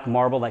black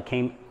marble that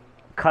came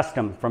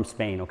custom from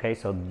Spain, okay?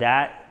 So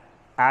that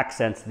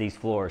accents these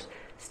floors.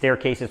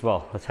 Staircase as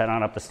well. Let's head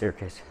on up the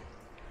staircase.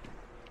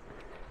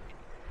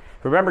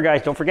 Remember,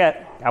 guys, don't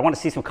forget, I want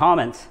to see some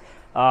comments.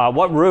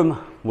 What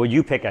room would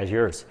you pick as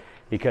yours?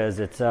 Because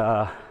it's,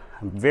 I'm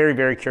very,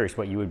 very curious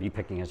what you would be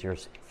picking as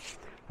yours.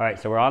 All right,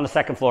 so we're on the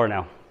second floor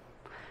now.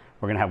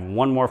 We're gonna have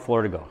one more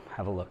floor to go.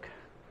 Have a look.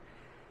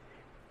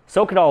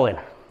 Soak it all in.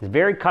 It's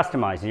very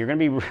customized, and you're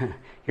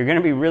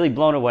gonna be really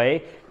blown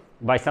away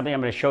by something I'm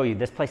gonna show you.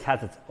 This place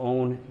has its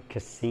own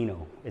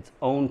casino. Its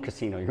own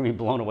casino. You're gonna be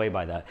blown away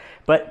by that.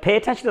 But pay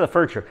attention to the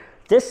furniture.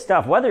 This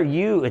stuff, whether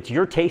it's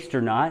your taste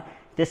or not,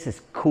 this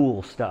is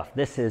cool stuff.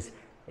 This is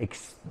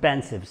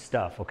expensive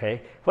stuff,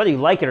 okay? Whether you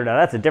like it or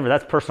not,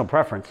 that's personal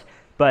preference.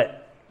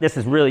 But this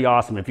is really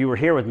awesome. If you were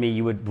here with me,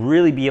 you would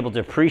really be able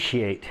to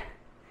appreciate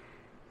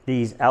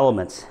these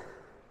elements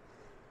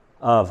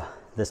of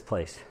this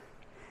place.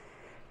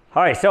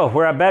 All right, so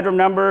we're at bedroom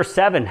number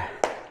 7.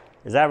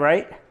 Is that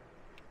right?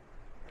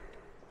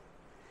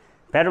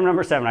 Bedroom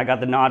number 7. I got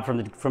the nod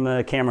from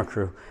the camera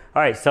crew.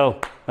 All right, so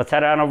let's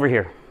head on over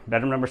here.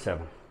 Bedroom number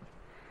 7.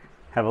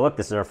 Have a look.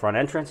 This is our front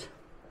entrance.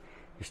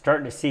 You're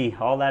starting to see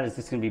all that is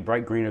just going to be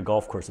bright green, a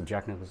golf course, of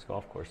Jack Nicklaus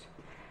Golf Course.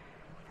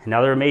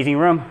 Another amazing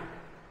room.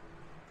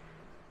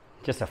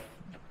 Just a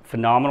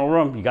phenomenal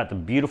room. You got the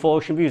beautiful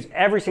ocean views.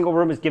 Every single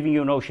room is giving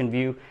you an ocean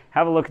view.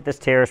 Have a look at this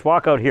terrace.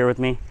 Walk out here with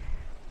me.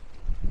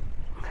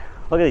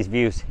 Look at these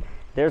views.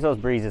 There's those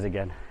breezes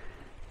again.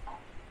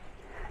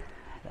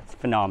 That's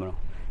phenomenal,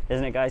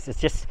 isn't it, guys?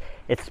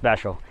 It's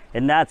special.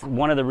 And that's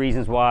one of the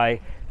reasons why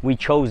we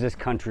chose this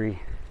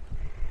country,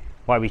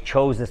 why we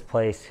chose this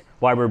place,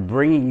 why we're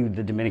bringing you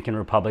the Dominican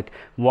Republic,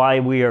 why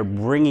we are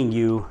bringing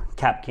you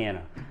Cap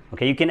Cana.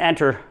 Okay, you can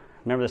enter,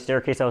 remember the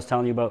staircase I was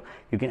telling you about?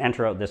 You can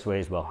enter out this way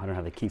as well. I don't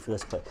have the key for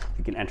this, but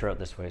you can enter out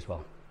this way as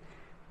well.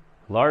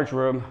 Large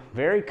room,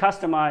 very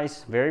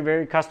customized, very,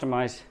 very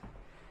customized.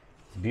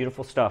 It's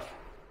beautiful stuff.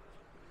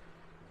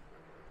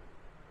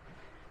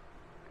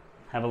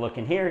 Have a look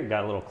in here. You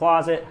got a little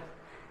closet,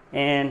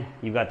 and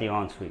you've got the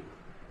ensuite.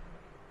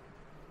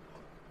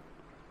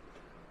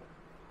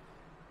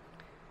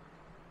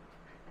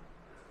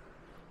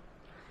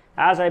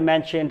 As I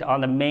mentioned,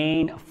 on the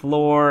main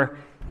floor,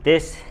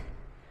 this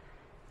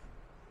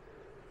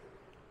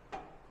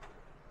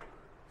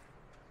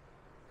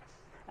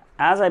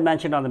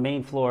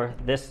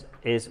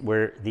is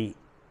where the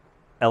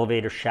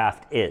elevator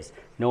shaft is.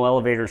 No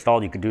elevator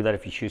installed. You could do that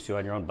if you choose to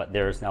on your own, but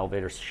there is an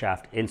elevator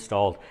shaft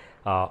installed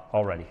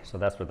already. So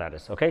that's what that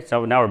is. Okay,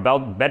 so now we're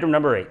bedroom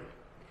number 8.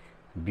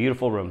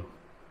 Beautiful room.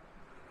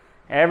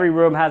 Every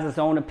room has its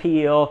own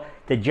appeal.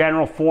 The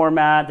general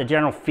format, the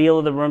general feel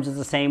of the rooms is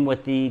the same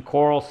with the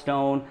coral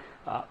stone.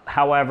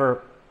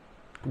 However,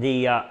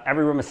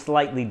 every room is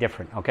slightly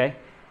different, okay?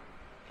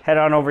 Head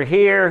on over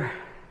here.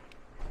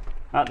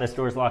 Oh, this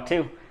door's locked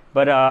too.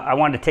 But I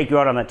wanted to take you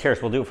out on that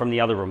terrace. We'll do it from the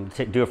other room.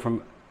 Do it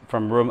from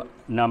room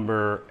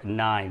number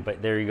 9.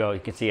 But there you go. You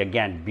can see,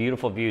 again,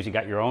 beautiful views. You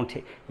got your own,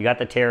 you got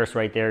the terrace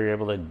right there. You're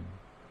able to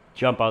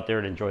jump out there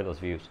and enjoy those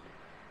views.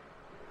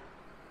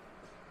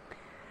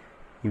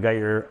 You got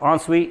your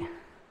ensuite.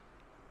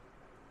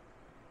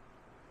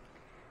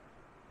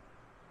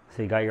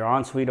 So you got your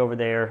ensuite over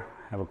there.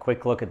 Have a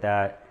quick look at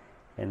that.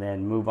 And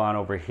then move on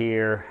over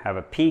here. Have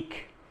a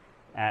peek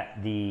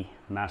at the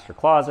master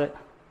closet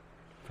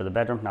for the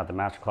bedroom. Not the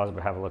master closet,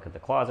 but have a look at the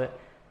closet.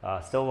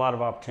 Still a lot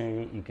of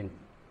opportunity. You can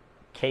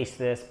case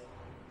this,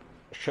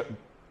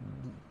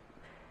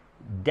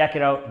 deck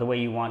it out the way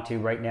you want to.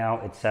 Right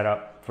now, it's set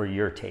up for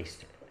your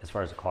taste as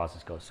far as the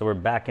closets go. So we're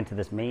back into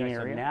this main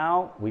area. So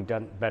now we've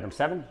done bedroom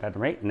 7,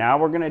 bedroom 8. Now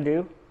we're gonna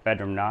do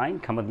bedroom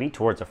 9. Come with me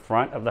towards the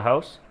front of the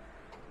house.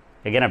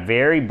 Again, a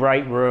very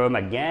bright room.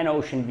 Again,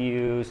 ocean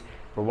views.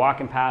 We're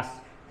walking past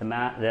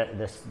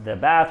the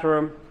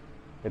bathroom,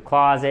 the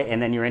closet, and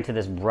then you're into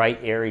this bright,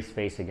 airy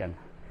space again.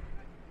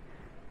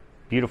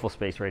 Beautiful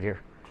space right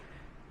here.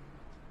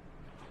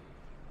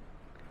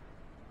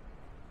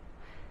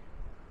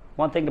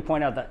 One thing to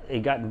point out, that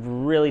you got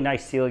really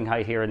nice ceiling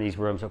height here in these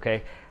rooms,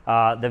 okay?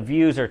 The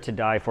views are to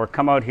die for.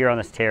 Come out here on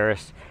this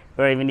terrace.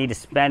 We don't even need to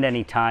spend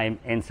any time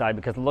inside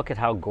because look at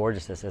how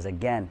gorgeous this is.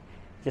 Again,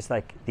 just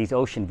like these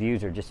ocean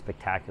views are just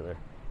spectacular.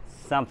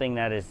 Something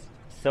that is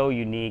so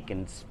unique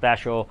and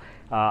special.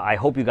 I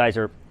hope you guys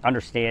are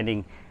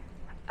understanding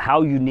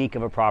how unique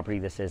of a property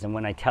this is. And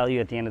when I tell you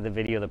at the end of the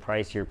video the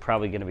price, you're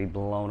probably gonna be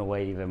blown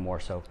away even more.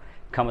 So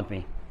come with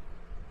me.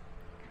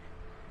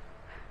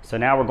 So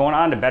now we're going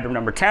on to bedroom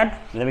number 10, and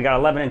then we got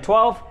 11 and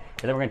 12,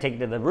 and then we're gonna take it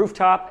to the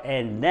rooftop,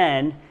 and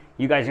then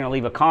you guys are gonna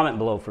leave a comment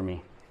below for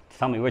me to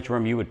tell me which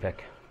room you would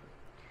pick.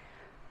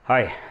 All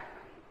right,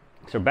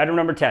 so bedroom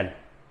number 10.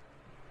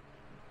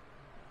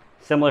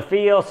 Similar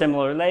feel,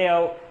 similar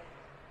layout,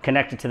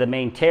 connected to the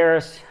main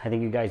terrace. I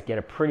think you guys get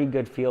a pretty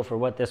good feel for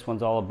what this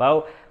one's all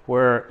about,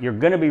 where you're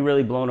gonna be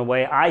really blown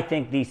away. I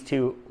think these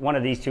two, one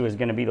of these two is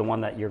gonna be the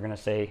one that you're gonna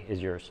say is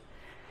yours.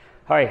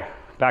 All right,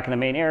 back in the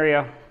main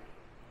area.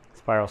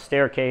 Spiral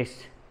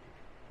staircase.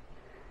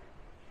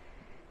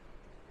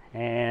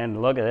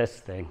 And look at this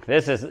thing.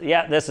 This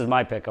is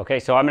my pick. Okay,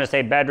 so I'm going to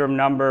say bedroom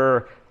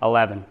number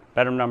 11.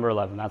 Bedroom number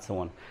 11, that's the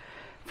one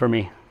for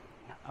me.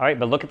 All right,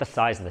 but look at the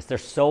size of this.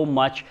 There's so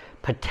much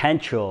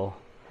potential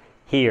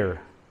here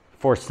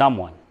for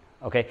someone.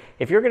 Okay,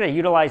 if you're going to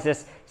utilize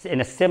this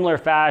in a similar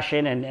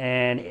fashion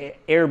and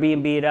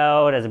Airbnb it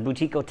out as a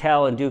boutique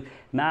hotel and do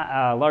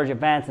large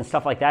events and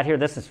stuff like that here,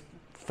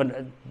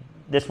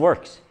 this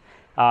works.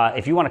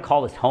 If you want to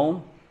call this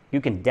home, you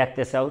can deck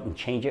this out and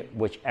change it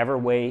whichever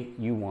way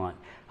you want.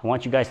 I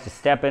want you guys to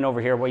step in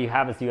over here. What you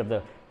have is you have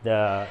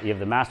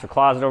the master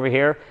closet over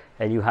here,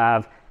 and you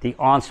have the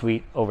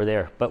ensuite over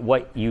there. But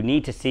what you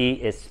need to see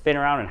is spin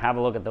around and have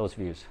a look at those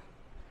views.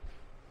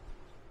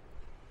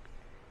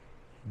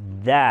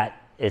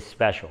 That is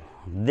special.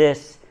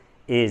 This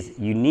is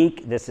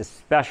unique. This is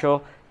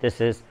special. This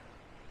is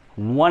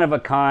one of a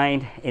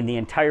kind in the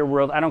entire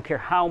world. I don't care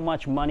how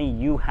much money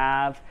you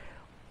have.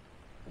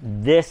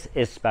 This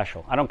is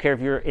special. I don't care if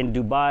you're in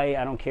Dubai,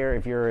 I don't care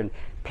if you're in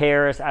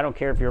Paris, I don't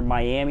care if you're in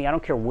Miami, I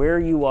don't care where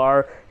you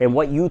are and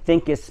what you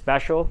think is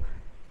special.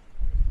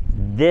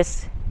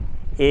 This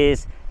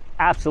is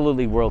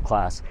absolutely world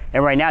class.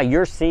 And right now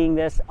you're seeing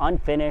this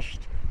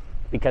unfinished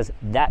because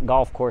that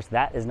golf course,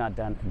 that is not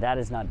done,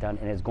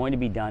 and it's going to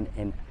be done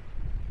in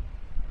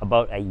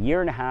about a year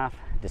and a half,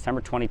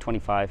 December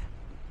 2025.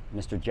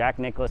 Mr. Jack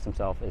Nicklaus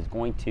himself is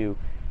going to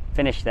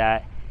finish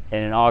that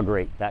and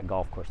inaugurate that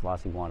golf course,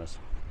 Las Iguanas.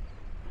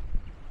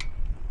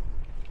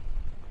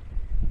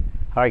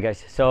 All right,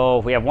 guys, so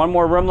we have one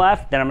more room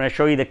left. Then I'm going to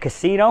show you the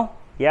casino.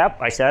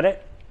 Yep, I said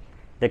it.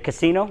 The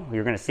casino.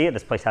 You're going to see it.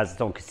 This place has its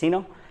own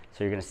casino.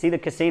 So you're going to see the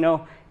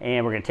casino,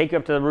 and we're going to take you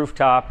up to the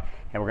rooftop,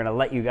 and we're going to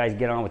let you guys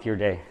get on with your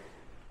day.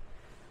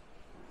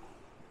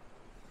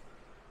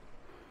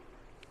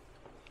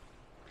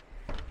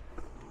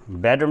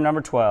 Bedroom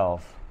number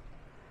 12.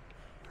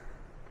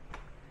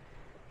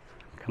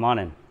 Come on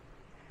in.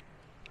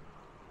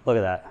 Look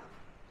at that.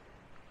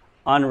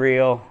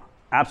 Unreal.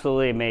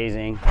 Absolutely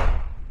amazing.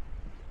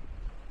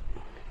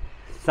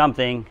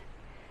 Something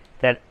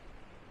that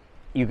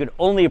you could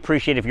only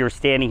appreciate if you were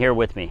standing here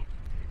with me.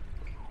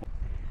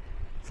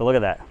 So look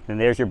at that. And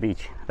there's your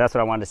beach. That's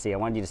what I wanted to see. I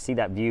wanted you to see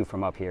that view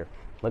from up here.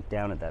 Look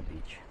down at that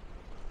beach.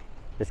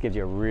 This gives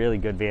you a really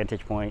good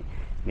vantage point.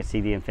 You can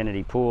see the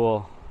infinity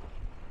pool.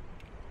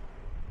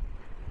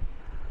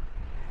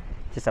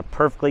 Just a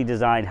perfectly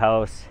designed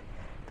house.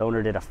 The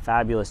owner did a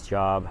fabulous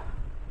job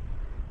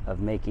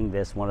of making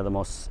this one of the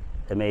most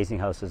amazing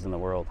houses in the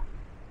world.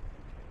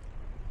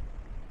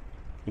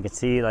 You can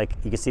see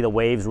the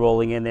waves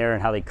rolling in there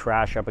and how they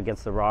crash up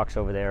against the rocks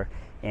over there,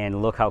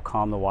 and look how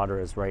calm the water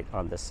is right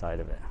on this side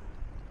of it.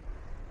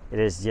 It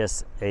is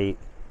just a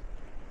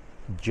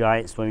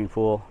giant swimming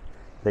pool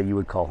that you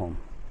would call home.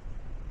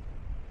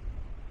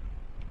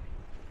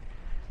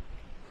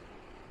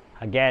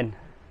 Again,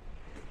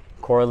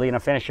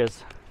 Coralina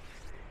finishes.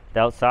 The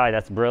outside,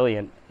 that's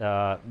brilliant.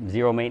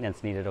 Zero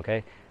maintenance needed,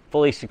 okay?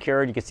 Fully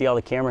secured. You can see all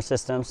the camera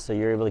systems, so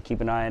you're able to keep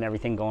an eye on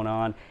everything going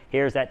on.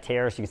 Here's that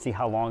terrace. You can see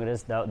how long it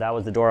is. That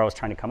was the door I was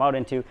trying to come out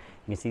into. You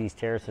can see these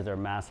terraces are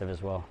massive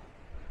as well.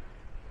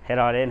 Head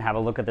on in, have a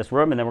look at this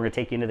room, and then we're going to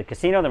take you into the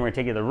casino. Then we're going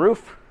to take you to the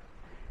roof,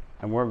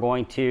 and we're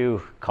going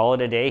to call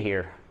it a day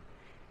here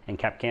in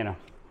Cap Cana.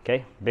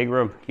 Okay, big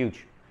room,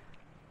 huge.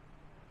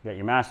 You got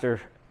your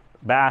master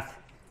bath,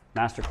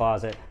 master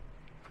closet,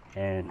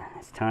 and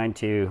it's time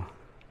to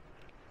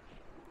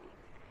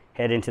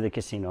head into the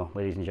casino,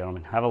 ladies and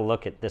gentlemen. Have a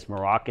look at this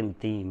Moroccan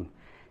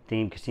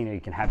themed casino. You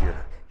can have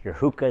your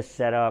hookahs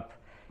set up.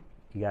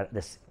 You got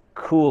this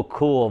cool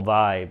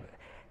vibe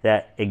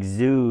that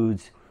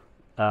exudes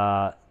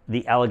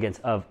the elegance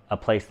of a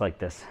place like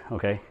this,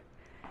 okay?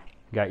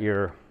 You got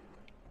your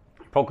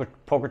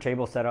poker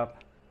table set up.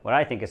 What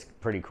I think is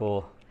pretty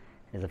cool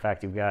is the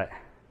fact you've got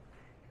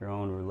your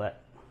own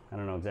roulette. I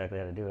don't know exactly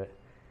how to do it.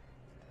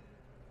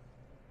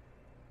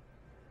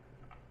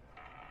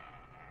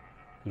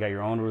 You got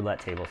your own roulette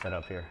table set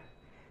up here.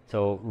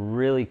 So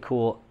really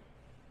cool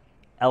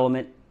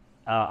element.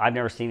 I've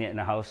never seen it in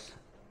a house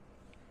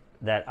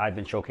that I've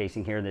been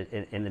showcasing here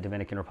in the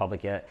Dominican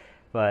Republic yet,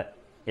 but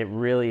it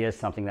really is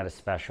something that is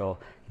special.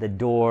 The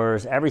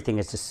doors, everything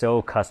is just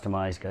so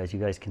customized, guys.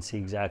 You guys can see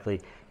exactly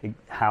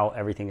how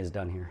everything is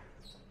done here.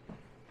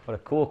 What a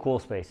cool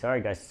space. All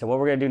right, guys, so what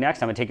we're gonna do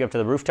next, I'm gonna take you up to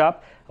the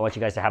rooftop. I want you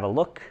guys to have a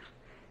look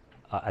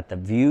at the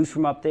views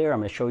from up there. I'm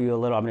going to show you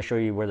I'm going to show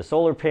you where the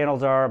solar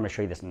panels are. I'm going to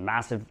show you this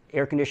massive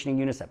air conditioning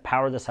units that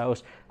power this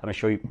house. I'm going to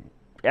show you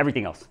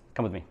everything else.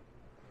 Come with me.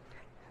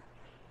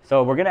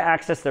 So we're going to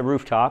access the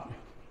rooftop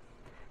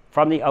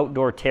from the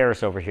outdoor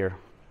terrace over here.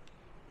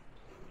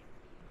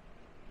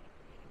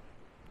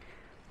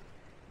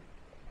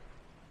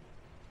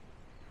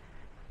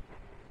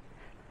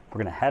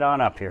 We're going to head on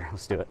up here.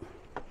 Let's do it.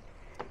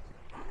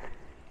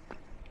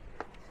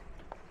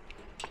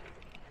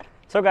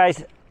 So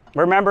guys,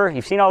 remember,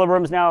 you've seen all the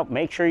rooms now.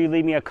 Make sure you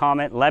leave me a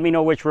comment. Let me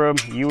know which room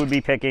you would be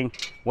picking.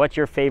 What's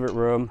your favorite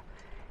room?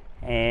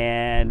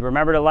 And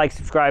remember to like,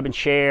 subscribe, and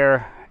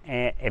share.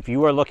 And if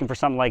you are looking for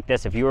something like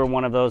this, if you are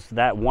one of those,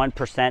 that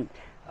 1%,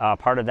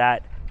 part of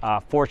that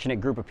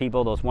fortunate group of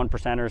people, those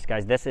 1%ers,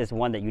 guys, this is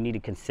one that you need to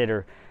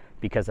consider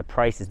because the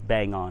price is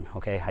bang on,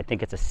 okay? I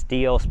think it's a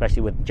steal,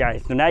 especially with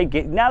giant. So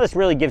now this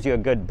really gives you a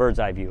good bird's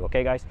eye view,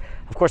 okay, guys?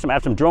 Of course, I'm gonna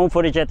have some drone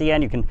footage at the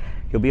end.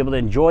 You'll be able to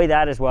enjoy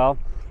that as well.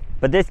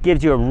 But this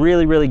gives you a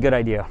really good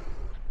idea.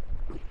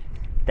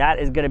 That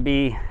is going to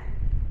be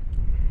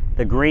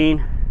the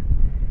green,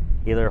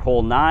 either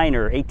hole 9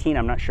 or 18,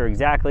 I'm not sure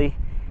exactly.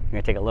 You're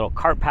going to take a little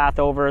cart path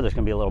over. There's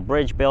going to be a little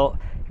bridge built.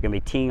 You're going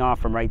to be teeing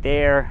off from right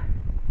there.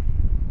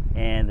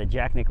 And the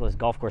Jack Nicklaus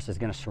golf course is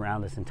going to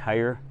surround this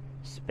entire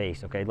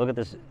space, okay? Look at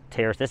this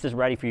terrace. This is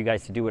ready for you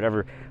guys to do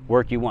whatever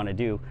work you want to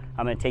do.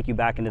 I'm going to take you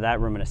back into that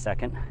room in a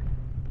second.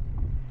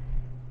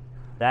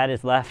 That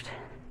is left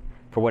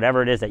for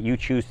whatever it is that you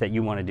choose that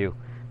you want to do.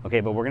 Okay,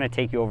 but we're going to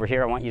take you over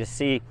here. I want you to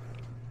see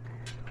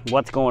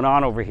what's going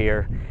on over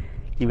here.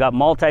 You've got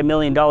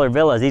multi-million-dollar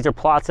villas. These are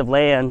plots of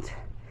land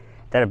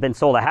that have been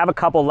sold. I have a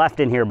couple left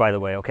in here, by the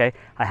way, okay?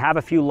 I have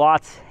a few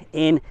lots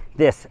in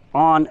this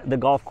on the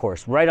golf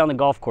course, right on the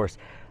golf course.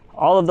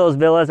 All of those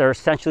villas are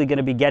essentially going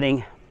to be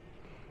getting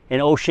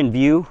an ocean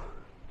view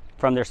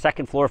from their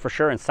second floor for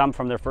sure, and some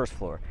from their first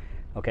floor,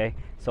 okay?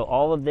 So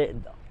all of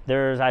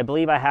I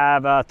believe I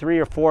have 3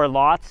 or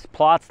 4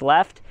 plots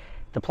left.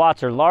 The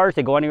plots are large.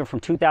 They go anywhere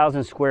from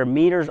 2,000 square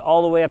meters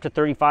all the way up to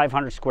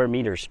 3,500 square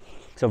meters.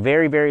 So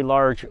very, very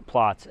large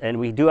plots. And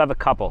we do have a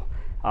couple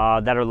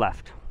that are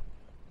left.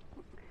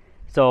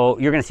 So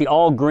you're going to see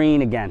all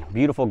green again,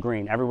 beautiful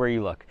green everywhere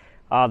you look.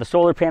 The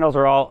solar panels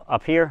are all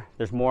up here.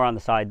 There's more on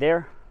the side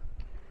there.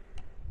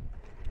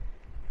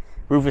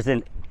 Roof is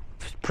in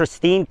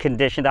pristine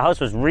condition. The house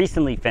was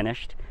recently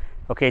finished.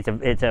 Okay,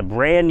 it's a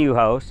brand new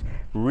house,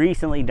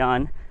 recently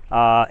done.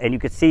 And you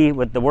can see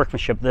with the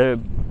workmanship, the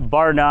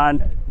bar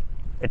none,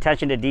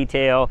 attention to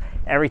detail,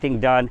 everything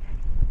done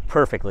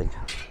perfectly.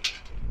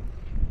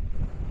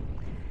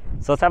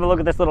 So let's have a look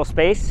at this little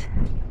space.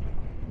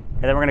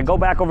 And then we're gonna go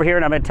back over here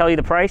and I'm gonna tell you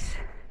the price.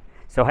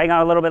 So hang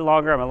on a little bit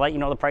longer. I'm gonna let you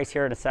know the price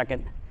here in a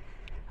second.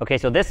 Okay,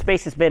 so this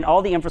space has been,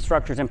 all the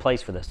infrastructure is in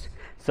place for this.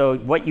 So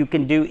what you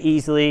can do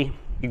easily,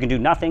 you can do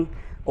nothing,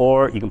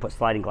 or you can put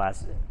sliding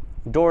glass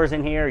doors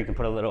in here. You can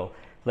put a little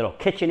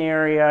kitchen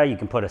area. You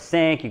can put a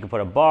sink. You can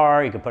put a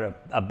bar. You can put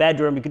a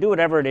bedroom. You can do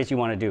whatever it is you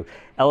want to do.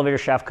 Elevator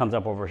shaft comes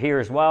up over here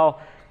as well.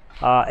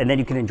 And then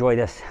you can enjoy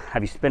this.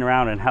 Have you spin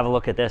around and have a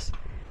look at this.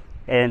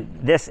 And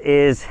this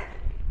is,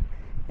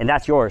 and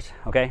that's yours,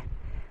 okay?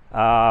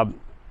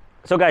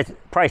 So guys,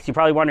 price, you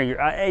probably wonder,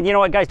 and you know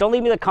what guys, don't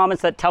leave me the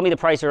comments that tell me the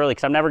price early,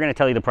 because I'm never going to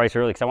tell you the price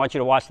early, because I want you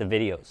to watch the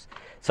videos.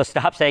 So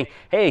stop saying,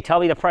 hey, tell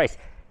me the price.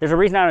 There's a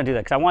reason I don't do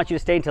that, because I want you to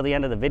stay until the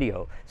end of the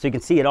video so you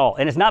can see it all.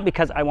 And it's not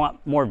because I want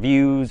more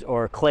views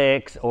or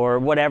clicks or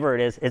whatever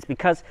it is. It's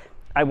because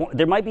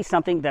there might be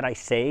something that I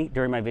say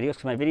during my videos,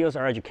 because my videos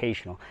are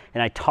educational.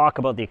 And I talk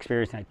about the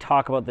experience, and I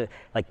talk about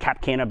like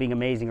Cap Cana being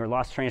amazing, or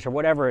Lost Trains, or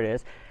whatever it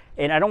is.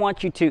 And I don't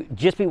want you to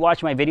just be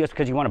watching my videos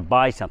because you want to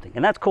buy something.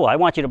 And that's cool. I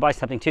want you to buy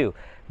something too.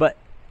 But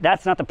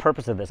that's not the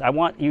purpose of this. I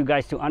want you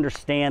guys to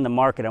understand the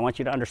market. I want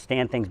you to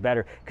understand things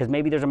better, because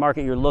maybe there's a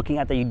market you're looking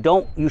at that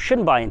you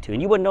shouldn't buy into,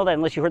 and you wouldn't know that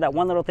unless you heard that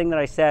one little thing that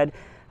I said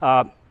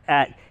near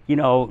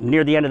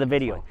the end of the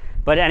video.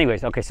 But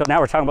anyways, okay, so now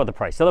we're talking about the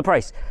price. So the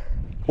price,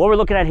 what we're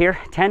looking at here,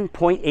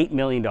 $10.8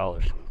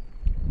 million.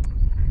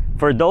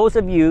 For those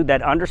of you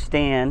that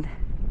understand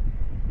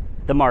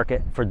the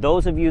market, for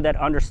those of you that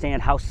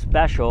understand how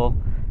special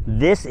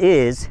this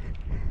is,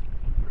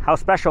 how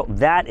special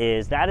that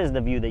is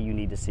the view that you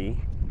need to see.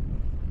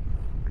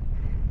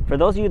 For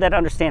those of you that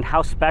understand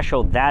how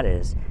special that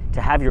is,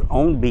 to have your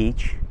own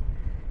beach,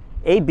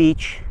 a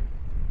beach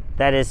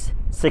that is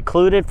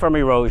secluded from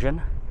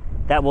erosion,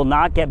 that will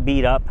not get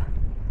beat up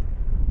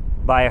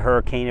by a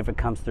hurricane if it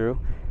comes through.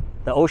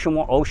 The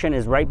ocean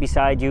is right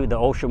beside you. The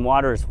ocean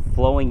water is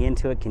flowing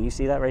into it. Can you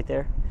see that right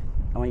there?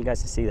 I want you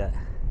guys to see that.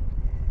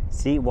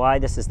 See why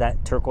this is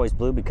that turquoise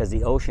blue? Because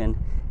the ocean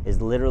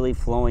is literally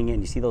flowing in.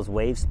 You see those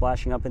waves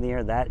splashing up in the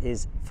air? That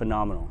is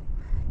phenomenal.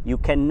 You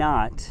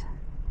cannot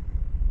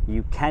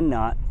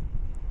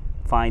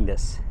find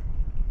this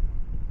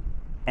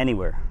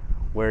anywhere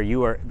where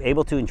you are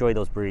able to enjoy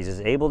those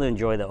breezes, able to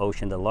enjoy the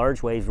ocean, the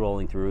large waves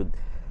rolling through,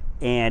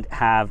 and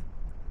have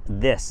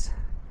this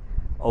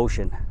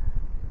ocean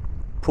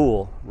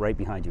pool right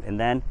behind you. And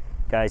then,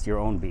 guys, your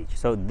own beach.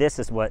 So this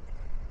is what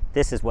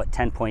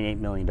 $10.8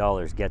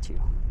 million gets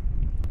you.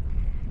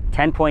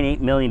 $10.8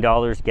 million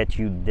gets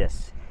you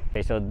this.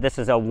 Okay, so this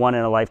is a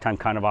one-in-a-lifetime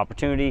kind of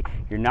opportunity.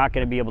 You're not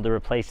going to be able to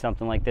replace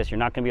something like this. You're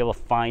not going to be able to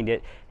find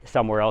it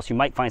somewhere else. You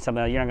might find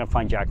something else. You're not going to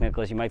find Jack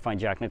Nicklaus. You might find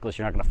Jack Nicklaus.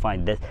 You're not going to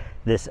find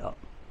this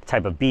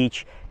type of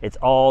beach. It's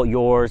all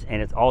yours,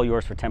 and it's all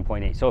yours for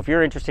 10.8. So if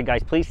you're interested,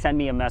 guys, please send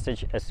me a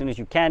message as soon as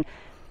you can.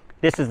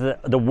 This is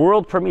the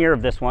world premiere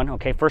of this one.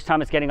 Okay, first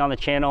time it's getting on the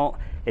channel.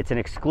 It's an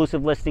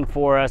exclusive listing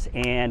for us,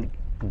 and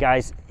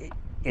guys,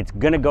 it's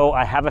gonna go,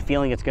 I have a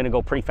feeling it's gonna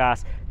go pretty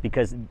fast,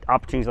 because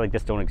opportunities like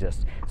this don't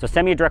exist. So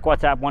send me a direct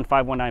WhatsApp,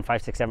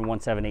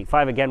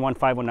 1-519-567-1785. Again,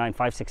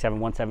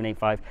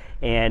 1-519-567-1785.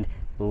 And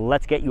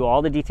let's get you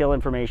all the detailed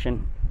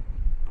information.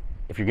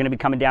 If you're gonna be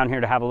coming down here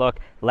to have a look,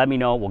 let me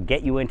know. We'll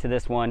get you into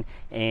this one,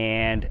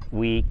 and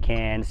we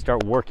can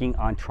start working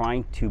on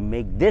trying to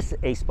make this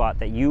a spot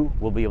that you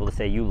will be able to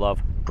say you love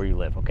where you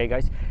live. Okay,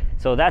 guys?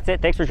 So that's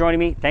it. Thanks for joining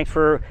me. Thanks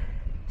for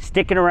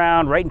sticking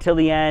around right until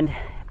the end,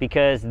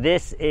 because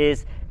this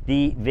is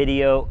the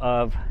video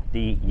of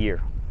the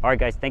year. All right,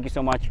 guys, thank you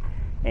so much.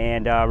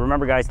 And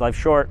remember, guys, life's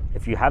short.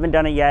 If you haven't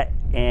done it yet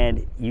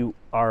and you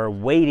are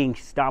waiting,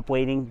 stop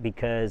waiting,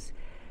 because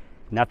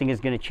nothing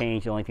is going to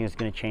change. The only thing that's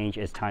going to change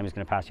is time is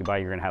going to pass you by.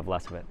 You're going to have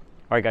less of it.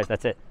 All right, guys,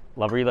 that's it.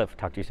 Love where you live.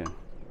 Talk to you soon.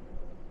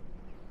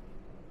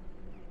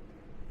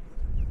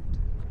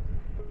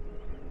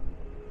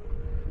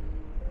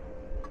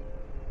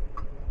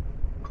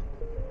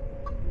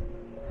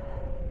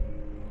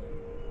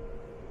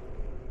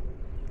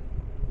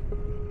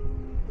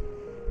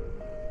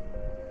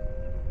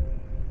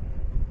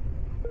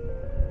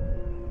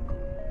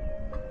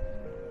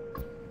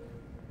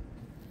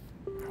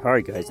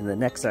 Alright guys, in the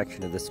next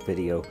section of this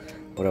video,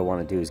 what I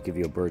want to do is give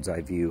you a bird's eye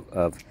view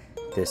of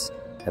this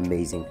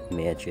amazing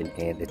mansion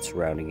and its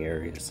surrounding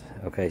areas.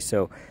 Okay,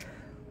 so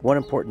one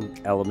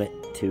important element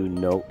to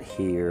note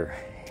here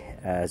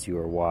as you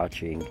are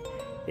watching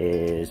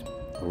is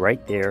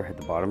right there at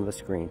the bottom of the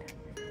screen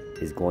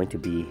is going to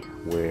be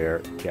where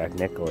Jack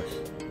Nicklaus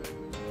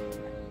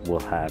will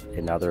have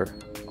another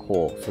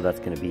hole. So that's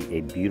going to be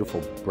a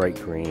beautiful bright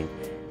green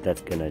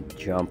that's going to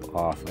jump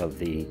off of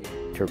the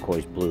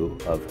turquoise blue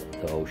of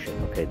the ocean.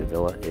 Okay, the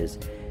villa is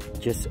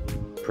just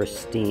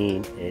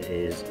pristine. It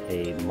is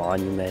a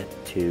monument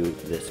to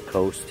this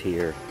coast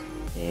here,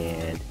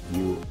 and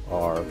you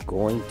are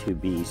going to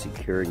be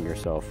securing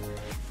yourself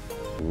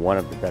one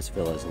of the best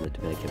villas in the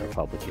Dominican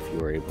Republic if you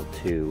are able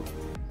to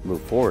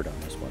move forward on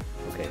this one.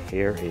 Okay,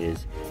 here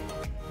is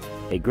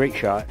a great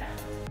shot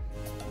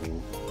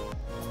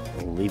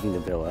leaving the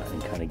villa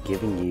and kind of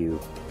giving you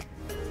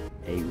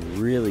a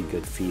really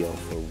good feel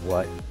for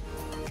what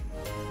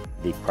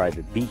the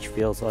private beach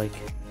feels like,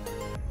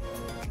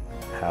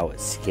 how it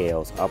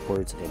scales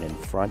upwards, and in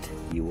front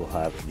you will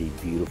have the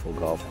beautiful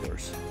golf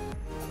course,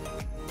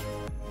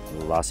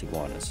 Las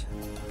Iguanas.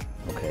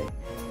 Okay,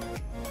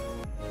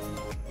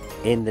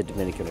 in the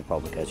Dominican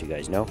Republic, as you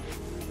guys know,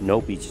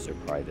 no beaches are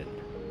private.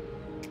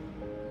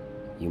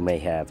 You may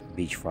have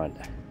beachfront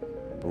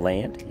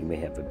land, you may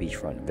have a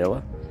beachfront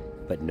villa,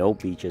 but no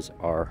beaches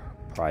are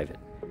private.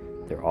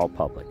 They're all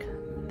public.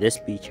 This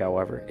beach,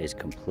 however, is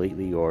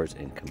completely yours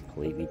and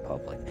completely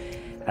public.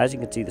 As you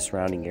can see the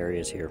surrounding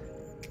areas here,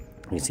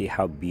 you can see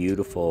how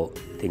beautiful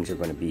things are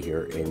going to be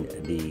here in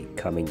the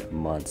coming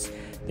months.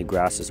 The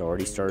grass is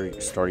already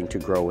starting to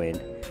grow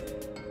in.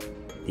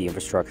 The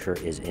infrastructure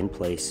is in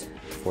place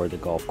for the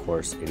golf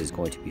course. It is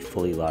going to be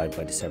fully live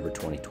by December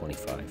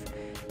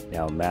 2025.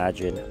 Now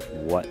imagine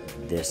what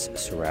this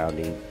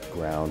surrounding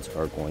grounds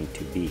are going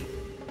to be.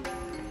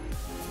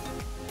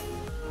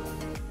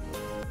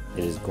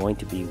 It is going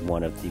to be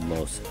one of the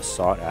most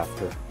sought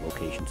after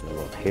locations in the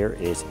world. Here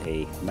is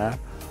a map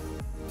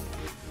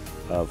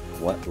of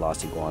what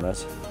Las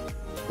Iguanas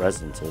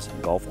residences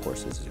and golf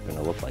courses are going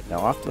to look like.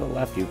 Now off to the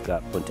left you've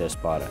got Punta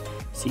Espada.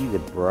 See the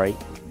bright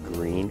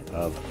green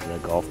of the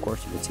golf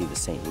course? You can see the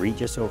St.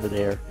 Regis over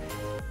there.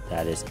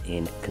 That is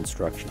in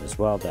construction as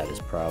well. That is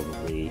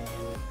probably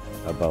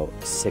about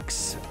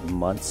 6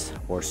 months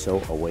or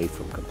so away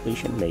from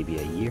completion, maybe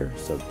a year.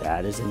 So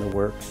that is in the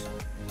works.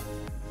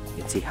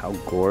 You can see how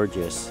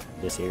gorgeous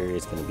this area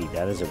is going to be.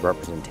 That is a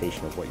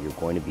representation of what you're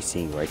going to be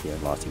seeing right here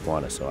in Las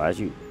Iguanas. So as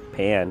you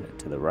pan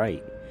to the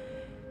right,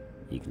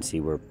 you can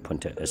see where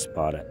Punta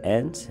Espada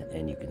ends,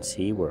 and you can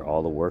see where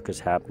all the work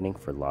is happening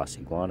for Las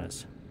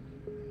Iguanas.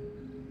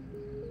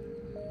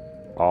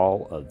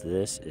 All of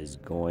this is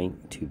going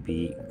to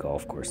be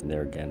golf course. And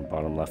there again,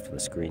 bottom left of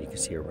the screen, you can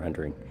see a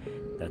rendering.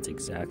 That's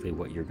exactly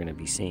what you're going to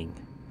be seeing.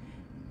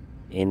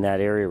 In that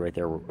area right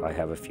there, I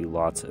have a few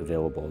lots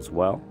available as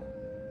well.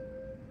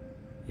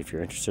 If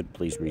you're interested,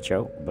 please reach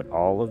out. But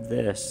all of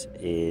this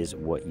is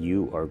what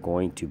you are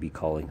going to be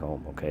calling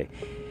home, okay?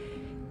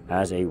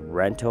 As a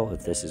rental,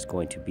 if this is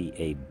going to be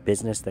a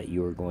business that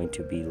you are going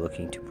to be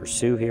looking to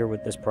pursue here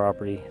with this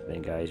property,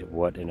 then guys,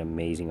 what an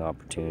amazing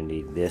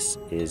opportunity. This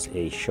is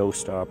a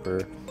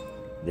showstopper.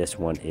 This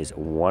one is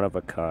one of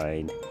a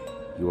kind.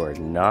 You are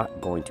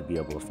not going to be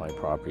able to find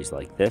properties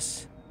like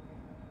this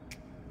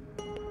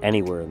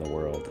anywhere in the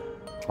world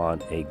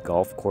on a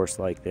golf course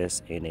like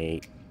this, in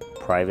a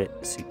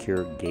private,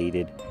 secure,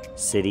 gated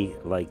city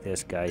like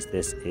this. Guys,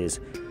 this is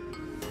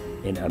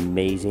an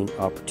amazing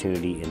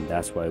opportunity, and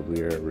that's why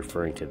we're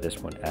referring to this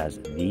one as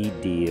the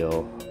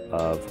deal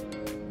of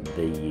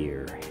the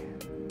year,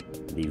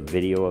 the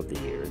video of the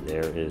year.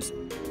 There is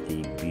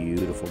the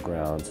beautiful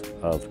grounds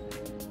of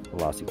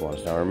Las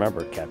Iguanas. Now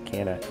remember, Cap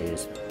Cana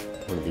is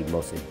one of the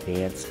most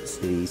advanced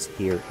cities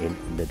here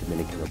in the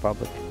Dominican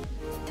Republic,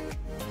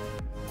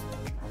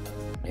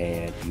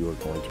 and you are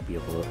going to be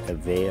able to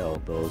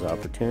avail those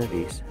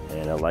opportunities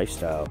and a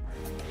lifestyle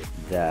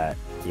that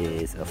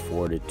is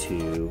afforded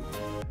to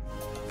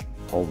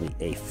only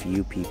a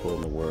few people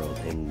in the world,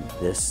 and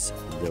this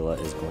villa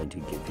is going to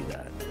give you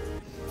that.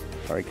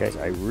 Alright guys,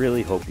 I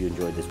really hope you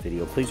enjoyed this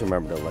video. Please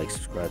remember to like,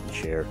 subscribe, and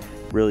share.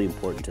 Really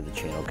important to the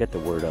channel. Get the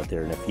word out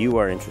there, and if you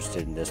are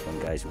interested in this one,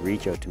 guys,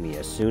 reach out to me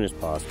as soon as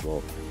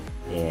possible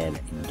and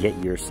get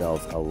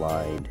yourselves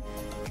aligned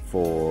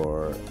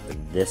for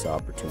this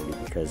opportunity,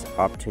 because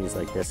opportunities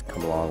like this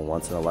come along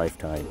once in a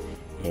lifetime,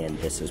 and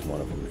this is one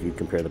of them. If you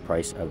compare the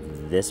price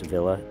of this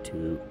villa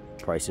to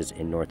prices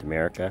in North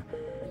America,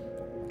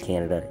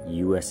 Canada,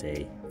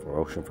 USA,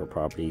 for Oceanfront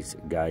properties,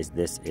 guys,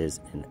 this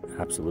is an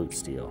absolute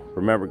steal.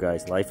 Remember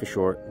guys, life is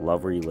short,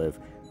 love where you live.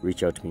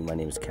 Reach out to me. My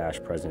name is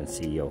Kash, President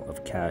and CEO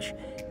of Kash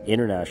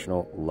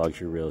International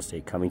Luxury Real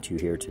Estate, coming to you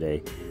here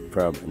today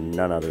from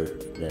none other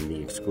than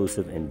the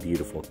exclusive and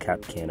beautiful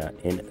Cap Cana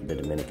in the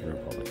Dominican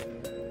Republic.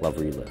 Love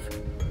where you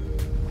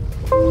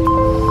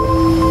live.